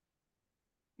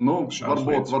 Nu,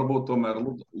 varbūt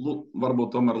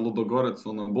tomēr Ludogorets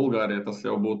un Bulgārija tas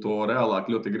jau būtu reālāk.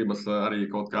 Ļoti gribas arī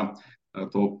kaut kā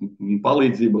to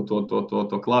palīdzību,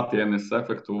 to klātienes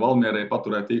efektu Valmierai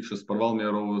paturēt īkšķus par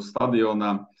Valmieru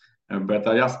stadionā. Bet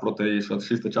jāsaprot arī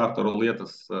šīs čārteru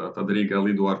lietas, tad Rīgā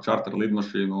lido ar čārteru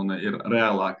lidmašīnu un ir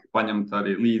reālāk paņemt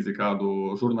arī līdzi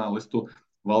kādu žurnālistu.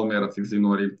 Valmiera, cik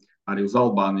zinu, arī uz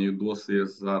Albāniju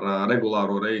dosies ar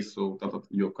regulāro reisu, tātad,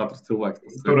 jo katrs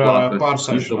cilvēks... Tur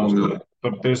pārsēšanos,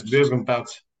 tur diezgan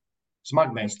tāds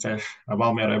smagnējs ceļš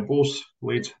Valmierai būs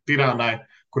līdz Tirānai,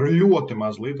 kur ļoti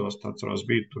maz lidos, atceros,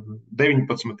 bija tur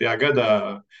 19. gadā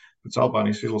pēc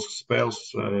Albānijas izlases spēles,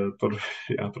 tur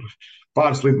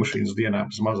pāris lidmašīnas dienā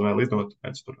bez maz vēl lidot,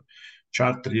 pēc tur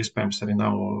čārteri iespējams arī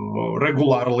nav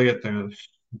regulāra lieta,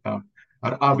 tā,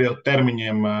 ar avio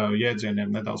termiņiem,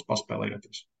 jēdzieniem nedaudz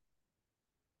paspēlējoties.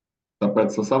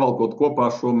 Tāpēc savalkot kopā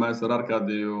šo mēs ar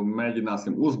Arkādiju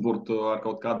mēģināsim uzburt ar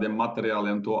kaut kādiem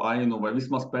materiāliem to ainu vai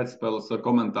vismaz pēcspēles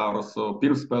komentārus,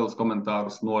 pirmspēles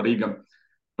komentārus no Rīga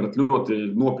pret ļoti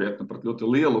nopietnu, pret ļoti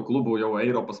lielu klubu jau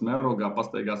Eiropas mērogā.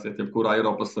 Pastaigāsiet jebkurā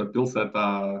Eiropas pilsētā,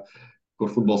 kur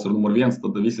futbols ir numur 1,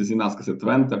 tad visi zinās, kas ir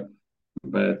Twente.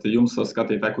 Bet jums,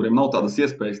 skatītāji, kuriem nav tādas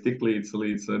iespējas tikt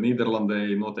līdz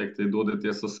Nīderlandei, noteikti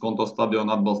dodieties uz Skonto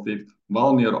stadionu atbalstīt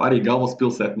Valmieru. Arī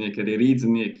galvaspilsētnieki, arī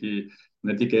rīdzinieki,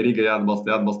 ne tikai Rīgai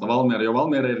atbalsta Valmieru, jo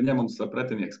Valmiera ir ņemams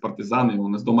pretinieks Partizani.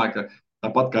 Un es domāju, ka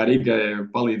tāpat kā Rīgai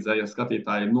palīdzēja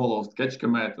skatītāji nolaust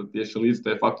Kečkamē, tad tieši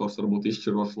līdzstēja faktors varbūt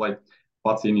izšķirošs, lai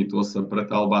pacīnītos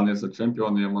pret Albānijas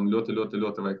čempioniem un ļoti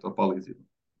vajag to palīdzību.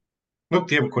 Nu,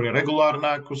 tiem, kuri regulāri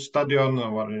nāk uz stadionu,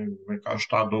 var vienkārši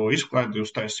tādu izklaidi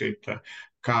uztaisīt,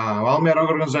 kā Valmiera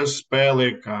organizēs spēli,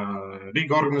 kā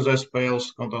Rīga organizēs spēles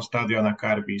Skonto stadionā,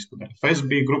 kā ir bijis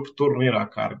Facebook grupu turnīrā,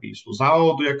 kā ir bijis uz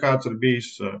Audu, ja kāds ir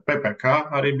bijis, PPK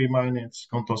arī bija mainīts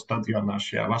Skonto stadionā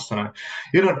šajā vasarā.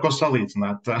 Ir ar ko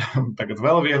salīdzināt. Tagad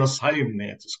vēl viena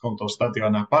saimniece Skonto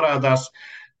stadionā parādās.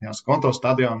 Jā, Skonto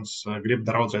stadions grib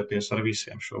draudzēties ar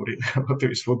visiem šobrīd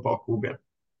Latvijas futbola klubiem.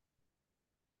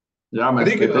 Jā, mēs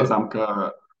teicām, ka...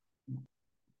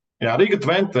 Jā, Rīga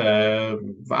Twente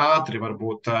ātri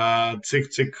varbūt,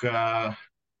 cik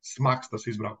smags tas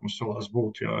izbraukums solās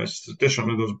būt, jo es tiešām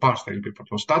nedaudz pārsteigts biju par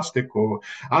to statistiku.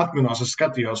 Atminos, es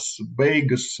skatījos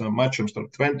beigas mačam starp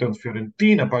Twente un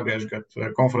Fiorentīna pagājušajā gadā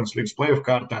konferences līgas playoff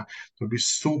kārtā. Tur bija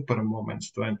super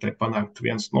moments Twente panākt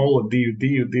 1-0,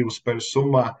 2-2 spēļu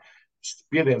summā.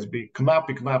 Spiediens bija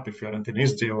knapi Fiorentīna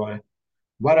izdzīvoja.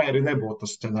 Varēja arī nebūt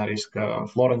tas scenārijs, ka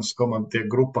Florences komanda tiek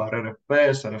grupā ar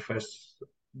RFS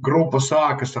grupa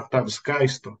sākas ar tādu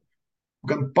skaistu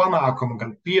gan panākumu,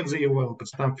 gan piedzīvojumu,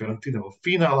 pēc tam Fiorentīna vēl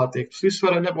finālā tiek. Tas viss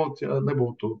varēja nebūt, ja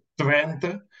nebūtu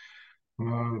Twente.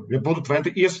 Ja būtu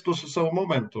Twente iesastusi savu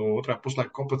momentu otrā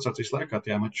puslaika kompensācijas laikā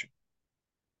tajā mačā.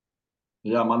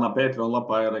 Jā, manā Patreon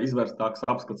lapā ir izvērstāks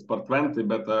apskats par Twente,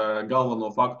 bet galveno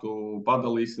faktu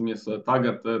padalīsimies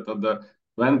tagad, tad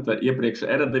Twente iepriekš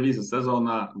Eredivises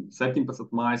sezonā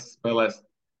 17 mājas spēlēs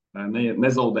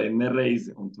nezaudēja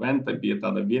nereizi, un Twente bija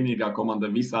tāda vienīgā komanda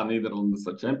visā Nīderlandes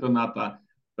čempionātā.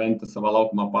 Twente savā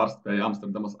laukumā pārspēja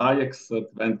Amsterdamas Ajax,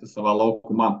 Twente savā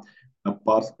laukumā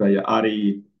pārspēja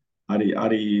arī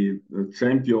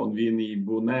čempionu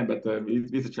vienību, bet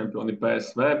visi čempioni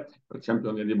PSV, par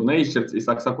čempionu vienību neizšķirts.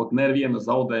 Īsāk sakot, neviena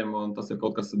zaudējuma, un tas ir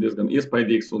kaut kas diezgan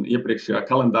iespaidīgs, un iepriekšējā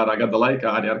kalendārā gada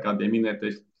laikā arī ar kādiem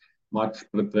minētais mačs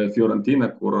pret Fiorentīnu,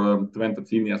 kur Twente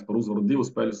cīnījās par uzvaru 2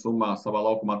 spēļu summā, savā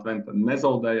laukumā Twente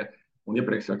nezaudēja, un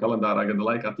iepriekšējā kalendārā gada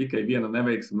laikā tikai viena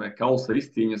neveiksme kausa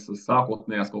izcīņas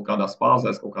sākotnējās kaut kādās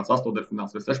fāzēs, kaut kāds 8. vai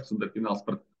 16. fināls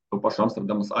pret to pašu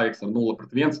Amsterdamas Ajax ar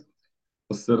 0-1.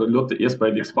 Tas ir ļoti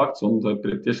iespaidīgs fakts, un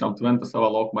tiešām Twente savā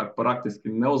laukumā ir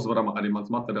praktiski neuzvarama. Arī mans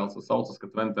materiāls saucas,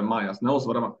 ka Twente mājās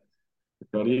neuzvarama.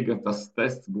 Ka Rīga tas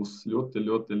tests būs ļoti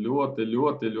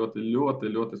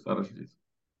sarežģīts.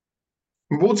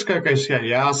 Būtiskākais, ja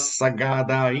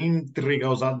jāsagādā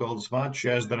intriga uz atbildes maču,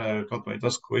 jāizdara kaut vai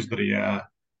tas, ko izdarīja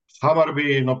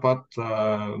Hamarbija, nu pat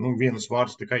vienas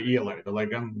vārds tikai ielaida, lai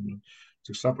gan,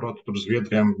 cik saprotu, tur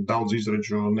Zviedriem daudz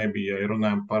izredžu nebija, ja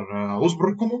runājam par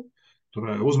uzbrukumu. Tur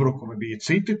uzbrukumi bija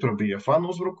citi, tur bija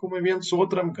fanu uzbrukumi viens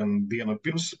otram, gan dienu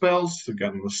pirms spēles,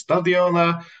 gan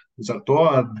stadionā. Līdz ar to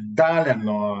daļa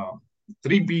no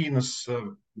tribīnas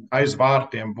aiz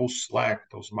vārtiem būs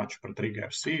slēgta uz maču pret Riga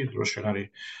FC. Droši vien arī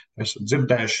esat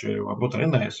dzirdējuši, varbūt arī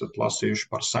neesat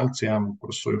lasījuši par sankcijām,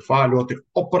 kuras UEFA ļoti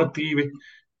operatīvi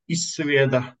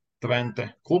izsvieda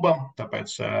Twente klubam,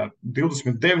 tāpēc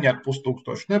 29,5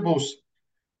 tūkstoši nebūs.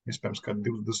 Iespējams, ka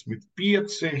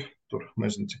 25, tur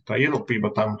nezinu, cik tā ietilpība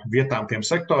tam vietām, tiem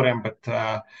sektoriem, bet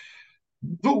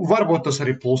varbūt tas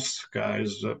arī pluss, ka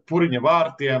aiz puriņa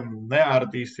vārtiem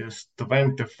neārdīsies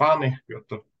Twente fani, jo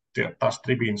tur tās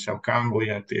tribīnas jau kā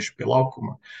Anglijā tieši pie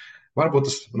laukuma. Varbūt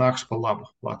tas nāks par labu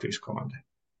Latvijas komandai.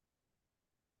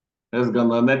 Es gan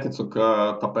neticu, ka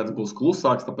tāpēc būs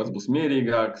klusāks, tāpēc būs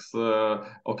mierīgāks.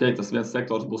 Ok, tas viens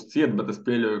sektors būs ciet, bet es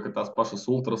pieļauju, ka tās pašas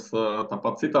ultras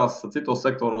tāpat citos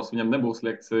sektoros viņam nebūs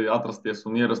liekts atrasties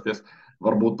un ierasties.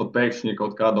 Varbūt pat pēkšņi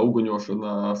kaut kāda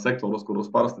uguņošana sektoros, kuros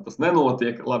parasti tas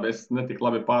nenotiek. Labi, es netik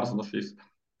labi pārzinu šīs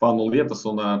fanu lietas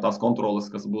un tās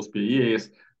kontroles, kas būs pie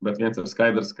ieejas, bet viens ir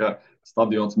skaidrs, ka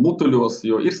stadions mutuļos,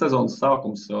 jo ir sezonas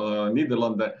sākums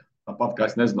Nīderlandē. Tāpat kā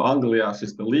es nezinu, Anglijā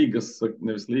šis līgas,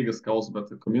 nevis līgas kausa,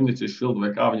 bet community shield vai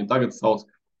kā viņi tagad sauc,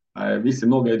 visi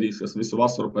nogaidīsies visu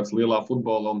vasaru pēc lielā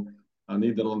futbola un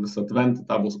Nīderlandes Twente.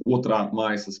 Tā būs otrā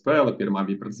mājas spēle, pirmā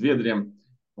bija pret Zviedriem,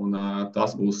 un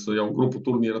tās būs jau grupu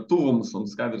turnīra tuvums, un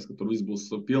skaidrs, ka tur viss būs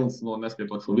pilns,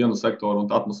 neskaitot šo vienu sektoru,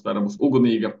 un tā atmosfēra būs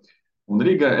ugunīga. Un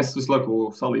Riga, es visu laiku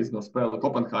salīdzinu spēli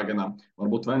Kopenhāgenā.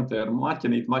 Varbūt Twente ir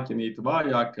maķinīt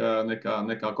vājāk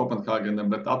nekā Kopenhāgena,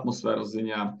 bet atmosfēras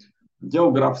ziņā,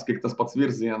 ģeogrāfiski tas pats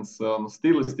virziens,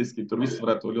 stilistiski, tur viss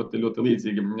varētu ļoti, ļoti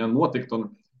līdzīgi notikt. Un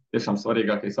tiešām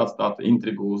svarīgākais atstāt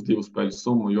intrigu uz 2 spēļu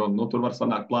summu, jo tur var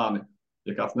sanākt plāni.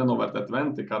 Ja kāds nenovērtē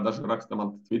Twente, kā daži raksta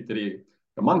man Twitterī,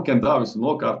 ka Mankendā visu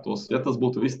nokārtos, ja tas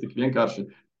būtu viss tik vienkārši.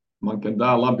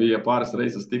 Mankendā labi, ja pāris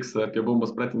reizes tiks pie bumbas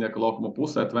pretinieka laukuma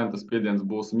pusē, Twentes spiediens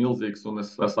būs milzīgs, un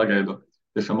es sagaidu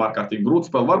tiešām ārkārtīgi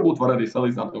grūtu spēli. Varbūt var arī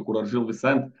salīdzināt kaut kur ar Žilu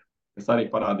Vicentu, kas arī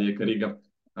parādīja, ka Riga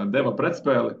deva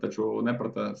pretspēli, taču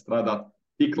neprata strādāt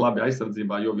tik labi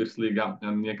aizsardzībā, jo virslīgā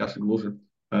vienkārši gluži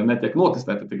netiek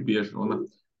notestēta tik bieži, un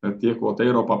tiekot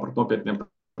Eiropā pret nopietniem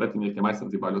pretiniekiem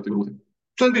aizsardzībā ļoti grūti.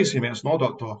 Centīsimies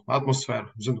nodot to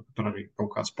atmosfēru. Zinu, ka tur arī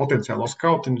kaut kāds potenciālos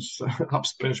kautiņus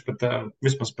apspriež, bet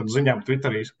vismaz pēc ziņām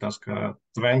Twitterī izskatās, ka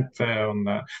Twente,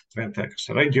 kas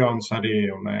ir reģions arī,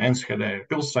 un Enschede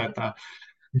pilsētā,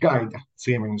 gaida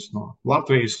ciemiņus no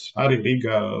Latvijas. Arī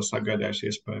Riga sagaidājas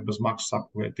iespēju bez maksas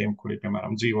apmeklēt tiem, kuri,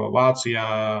 piemēram, dzīvo Vācijā,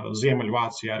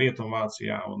 Ziemeļvācijā,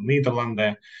 Rietumvācijā un Nīderlandē,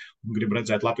 un grib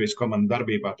redzēt Latvijas komandu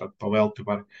darbībā, tad pavelti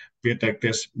var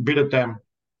pieteikties biļetēm.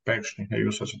 Pēkšņi, ja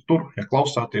jūs esat tur, ja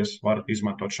klausāties, varat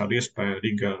izmantot šādu iespēju.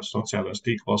 Riga sociālajos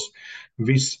tīklos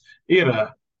viss ir.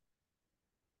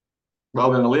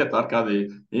 Vēl viena lieta,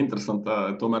 ārkārtīgi interesanta,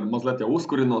 tomēr mazliet jau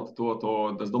uzkurinot to,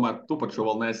 es domāju, tu pat šo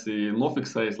vēl neesi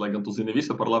nofiksējis, lai gan tu zini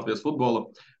visu par Latvijas futbolu.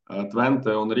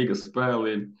 Twente un Rigas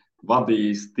spēli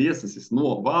vadījis tiesasis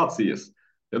no Vācijas.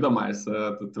 Iedomājies,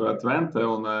 Twente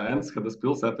un Enskedes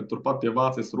pilsēta ir turpat pie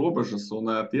Vācijas robežas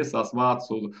un tiesās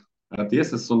vācu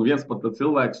tiesas, un viens pat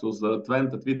cilvēks uz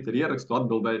Twente Twitter ierakstu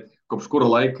atbildēja, kopš kura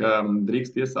laika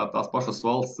drīkst tiesāt tās pašas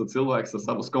valsts cilvēks ar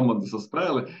savas komandas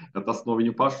spēli. Tas no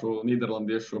viņu pašu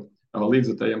nīderlandiešu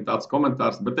līdzjutējiem tāds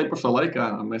komentārs, bet te pašā laikā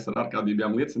mēs ar ārkārtīgi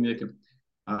bijām liecinieki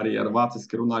arī ar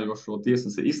vāciski runājošo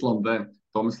tiesasi Islandē.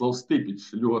 Tomislavs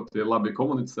Stipičs ļoti labi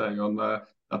komunicēja, un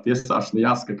tā tiesāšana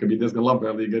jāsaka, ka bija diezgan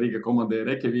labvēlīga Riga komandai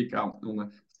Rekjavīkā, un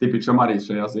Stipičam arī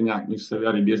šajā ziņā, viņš sevi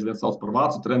arī bieži vien sauc par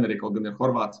vācu treneri, kaut gan ir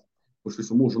horvāts, kurš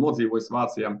visu mūžu nodzīvojis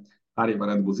Vācijā, arī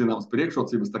varētu būt zināmas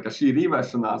priekšrocības. Tā kā šī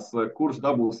rīvēšanās, kurš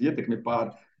dabūs ietekmi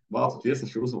pār vācu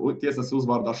tiesas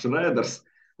uzvārdā Šrēders,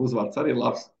 uzvārds arī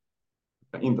labs.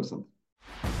 Interesanti.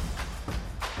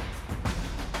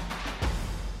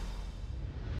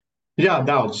 Jā,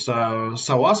 daudz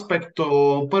savu aspektu.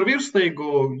 Par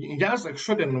virslīgu jāsaka,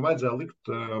 šodien vajadzēja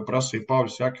likt prasīt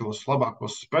Pauļus Jakilas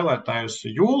labākos spēlētājus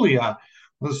jūlijā.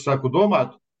 Es sāku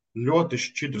domāt, ļoti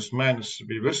šķidrs mēnesis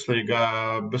bija virslīgā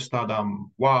bez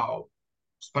tādām wow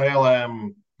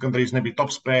spēlēm. Gandrīz nebija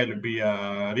top spēļu, bija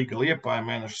Riga Liepāja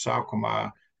mēneša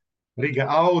sākumā. Riga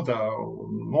Auda,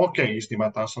 īstenībā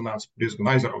tā sanāca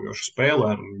diezgan aizraujoša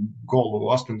spēle ar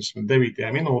golu 89.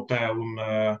 minūtē,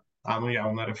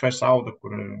 un RFS Auda,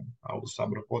 kur Auda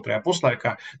sabruka otrajā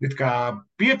puslaikā. It kā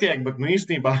pietiek, bet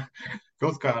īstenībā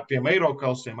Kaut kā ar tiem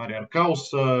Eirokausiem, arī ar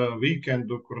kausa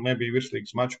weekendu, kur nebija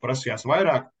virslīgas maču, prasījās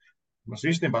vairāk. Es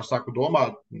īstenībā sāku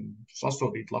domāt,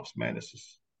 sasodīt labs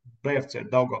mēnesis.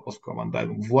 Bērciet Daugavpils komandai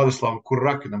un Vladislavam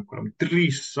Kurakinam, kuram 3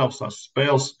 sausās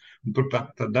spēles. Un tur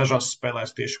dažās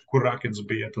spēlēs tieši Kurakins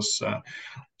bija tas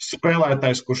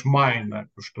spēlētājs, kurš maina,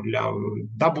 kurš tur ļauj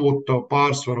dabūt to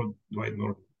pārsvaru vai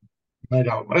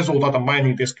neļauj rezultātam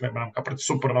mainīties, kā pret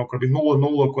Supernovu, kur bija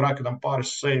 0-0, Kurakinam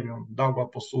pāris seivi un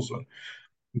Daugavpils uzvar.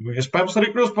 Iespējams arī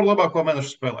kļūst par labāko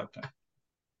mēnešu spēlētāju.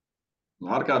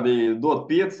 Arkādiju dod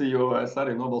 5, jo es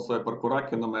arī nobalsoju par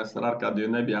Kurakinu. Mēs ar Arkādiju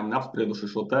nebijām apsprieduši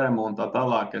šo tēmu un tā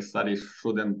tālāk. Es arī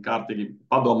šodien kārtīgi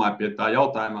padomāju pie tā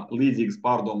jautājuma. Līdzīgas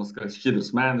pārdomas, ka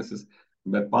šķidrs mēnesis,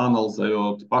 bet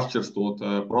panalizējot, pašķirstot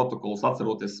protokolus,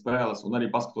 atceroties spēles un arī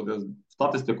paskatoties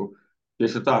statistiku,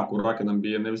 tieši tā, Kurakinam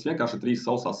bija nevis vienkārši 3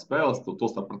 sausās spēles,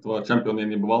 tostarp pret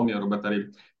čempionienību Valmieru, bet arī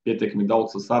pietiekami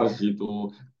daudz sarežģītu,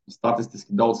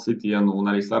 statistiski daudz sitienu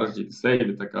un arī sarežģīti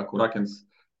seivi, tā kā Kurakins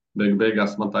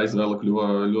beigās man tā izvēle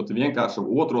kļuva ļoti vienkārša.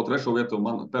 2., 3. vietu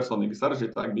man personīgi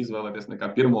sarežģītāk bija izvēlēties nekā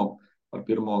pirmo. Par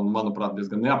pirmo, manuprāt,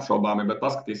 diezgan neapšaubāmi, bet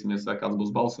paskatīsimies, kāds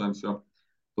būs balsojums, jo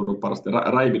tur parasti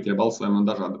raibi tie balsojumi un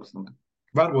dažādi.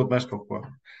 Varbūt mēs kaut ko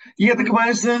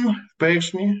ietekmēsim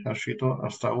pēkšņi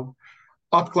ar savu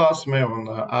atklāsmi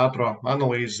un ātro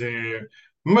analīzi.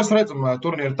 Mēs redzam,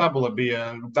 turnīra tabula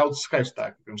bija daudz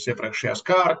skaistāka pirms iepriekšējās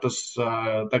kārtas.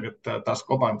 Tagad tās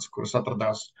komandas, kuras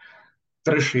atradās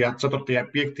 3., 4.,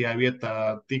 5. vietā,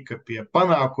 tika pie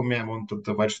panākumiem, un tad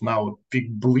vairs nav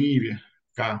tik blīvi,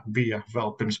 kā bija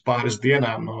vēl pirms pāris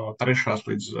dienām no 3.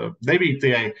 līdz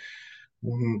 9.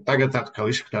 Un tagad atkal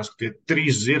izskatās, ka tie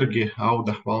 3 zirgi,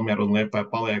 Auda, Valmiera un Liepāja,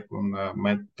 paliek, un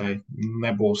Metai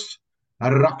nebūs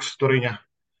raksturiņa,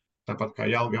 tāpat kā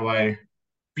Jelgavai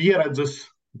pieredzes,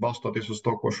 balstoties uz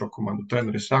to, ko šo komandu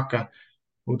treneri saka,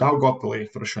 un Daugavpilī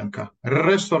droši vien kā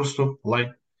resursu, lai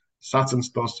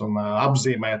sacenstos un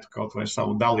apzīmētu kaut vai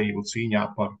savu dalību cīņā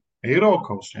par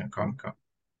Eirokausiem.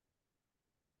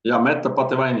 Jā, Meta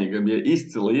pati vainīga. Bija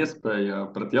izcila iespēja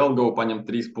pret Jelgavu paņemt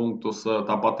 3 punktus,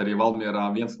 tāpat arī Valmierā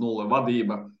 1-0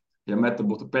 vadība. Ja Meta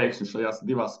būtu pēkšņi šajās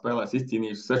 2 spēlēs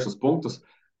izcīnījusi 6 punktus,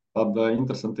 tad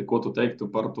interesanti, ko tu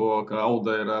teiktu par to, ka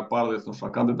Auda ir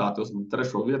pārliecinošā kandidāte uz 3.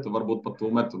 vietu, varbūt pat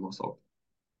to Metu nosaukt.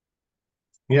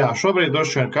 Jā, šobrīd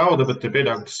droši vien Auda, bet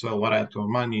pieļauju, ka tas vēl varētu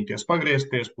mainīties,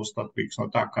 pagriezties. Būs atkarīgs no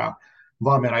tā, kā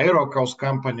Valmierā Eirokausu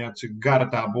kampaņa, cik gara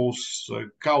tā būs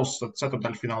kausa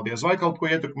ceturtdaļfināla diez vai kaut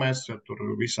ko ietekmēs, jo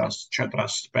tur visās 4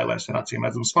 spēlēs ir acīm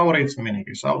redzams favorīts.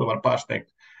 Vienīgais Auda var pārsteigt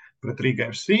pret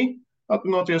Riga FC,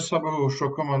 atminoties abu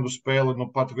šo komandu spēli,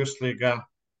 pat virslīgā.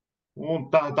 Un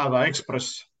tādā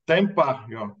ekspresa tempā,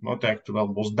 jo noteikti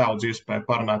vēl būs daudz iespēju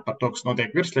parunāt par to, kas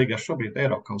notiek virslīgā. Šobrīd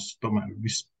Eirokausu tomēr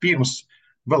vispirms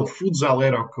vēl futzāla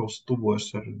Eirokausu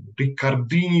tuvojas ar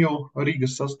Rikardiņu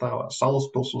Rīgas sastāvā,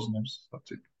 Salaspils uzņems.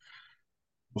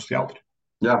 Būs jautri.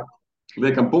 Jā,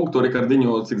 liekam punktu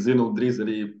Rikardiņu, cik zinu,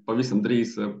 pavisam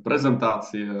drīz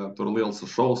prezentācija, tur liels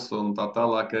šovs un tā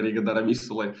tālāk. Rīga dara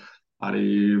visu,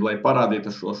 lai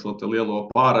parādītu šo te lielo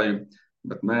pārēju,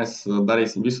 bet mēs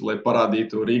darīsim visu, lai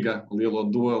parādītu Rīga lielo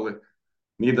dueli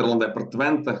Nīderlandē par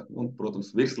Twente, un,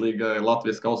 protams, virslīgai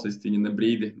Latvijas kausa izcīņa ne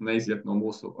brīdi neiziet no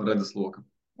mūsu redzesloka.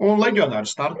 Un leģionāri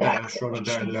startēja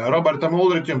šonedēļ Robertam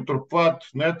Ulriķim turpat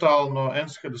netālu no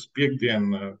Enskedas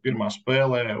piekdien 1.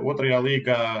 spēlē 2.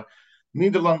 līgā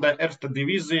Nīderlandē Ersta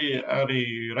divīzija, arī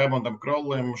Raimondam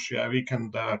Krollim šajā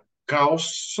weekendā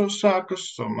kausa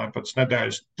sākas, un pēc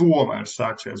nedēļas tomēr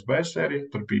sāksies B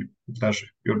sērija. Tur bija daži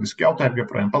juridiski jautājumi,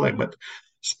 joprojām paliek, bet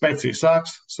Spēcija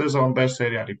sāks sezonu B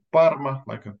sērijā, arī Parma,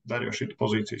 laikam Darjo šita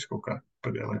pozīcijas kaut kā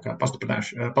pēdējā laikā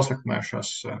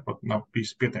pasliktinājušās, pat nav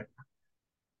bijis pietiekami.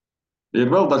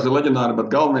 Ir vēl daži leģionāri, bet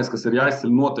galvenais, kas ir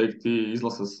jāizceļ, noteikti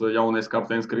izlases jaunais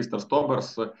kapteinis Kristers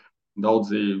Tobers.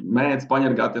 Daudzi mēdz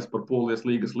paņergāties par Polijas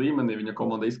līgas līmeni, viņa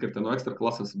komanda izkrita no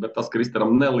ekstraklases, bet tas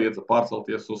Kristeram neliedza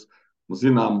pārcelties uz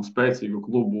zināmu spēcīgu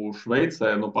klubu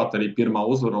Šveicē. Pat arī pirmā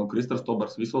uzvara, un Kristers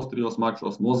Tobers visos 3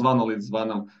 mačos no zvana līdz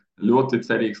zvanam. Ļoti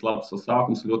cerīgs, labs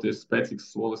sākums, ļoti spēcīgs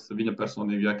solis viņa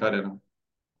personīgajā karjerā.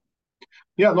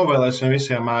 Jā, novēlēsim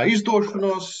visiem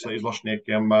izdošanos,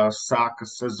 izlašniekiem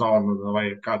sākas sezonu vai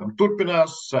kādam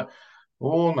turpinās,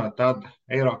 un tad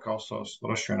Eirokausos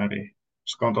droši vien arī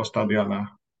Skonto stadionā,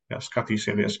 ja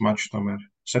skatīsieties maču tomēr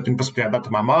 17.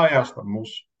 datumā mājās, tad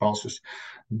mūsu balsis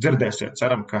dzirdēsiet.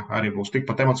 Ceram, ka arī būs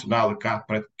tikpat emocionāli kā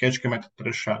pret Kečkemetu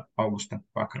 3. augusta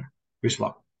vakarā.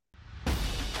 Vislabāk!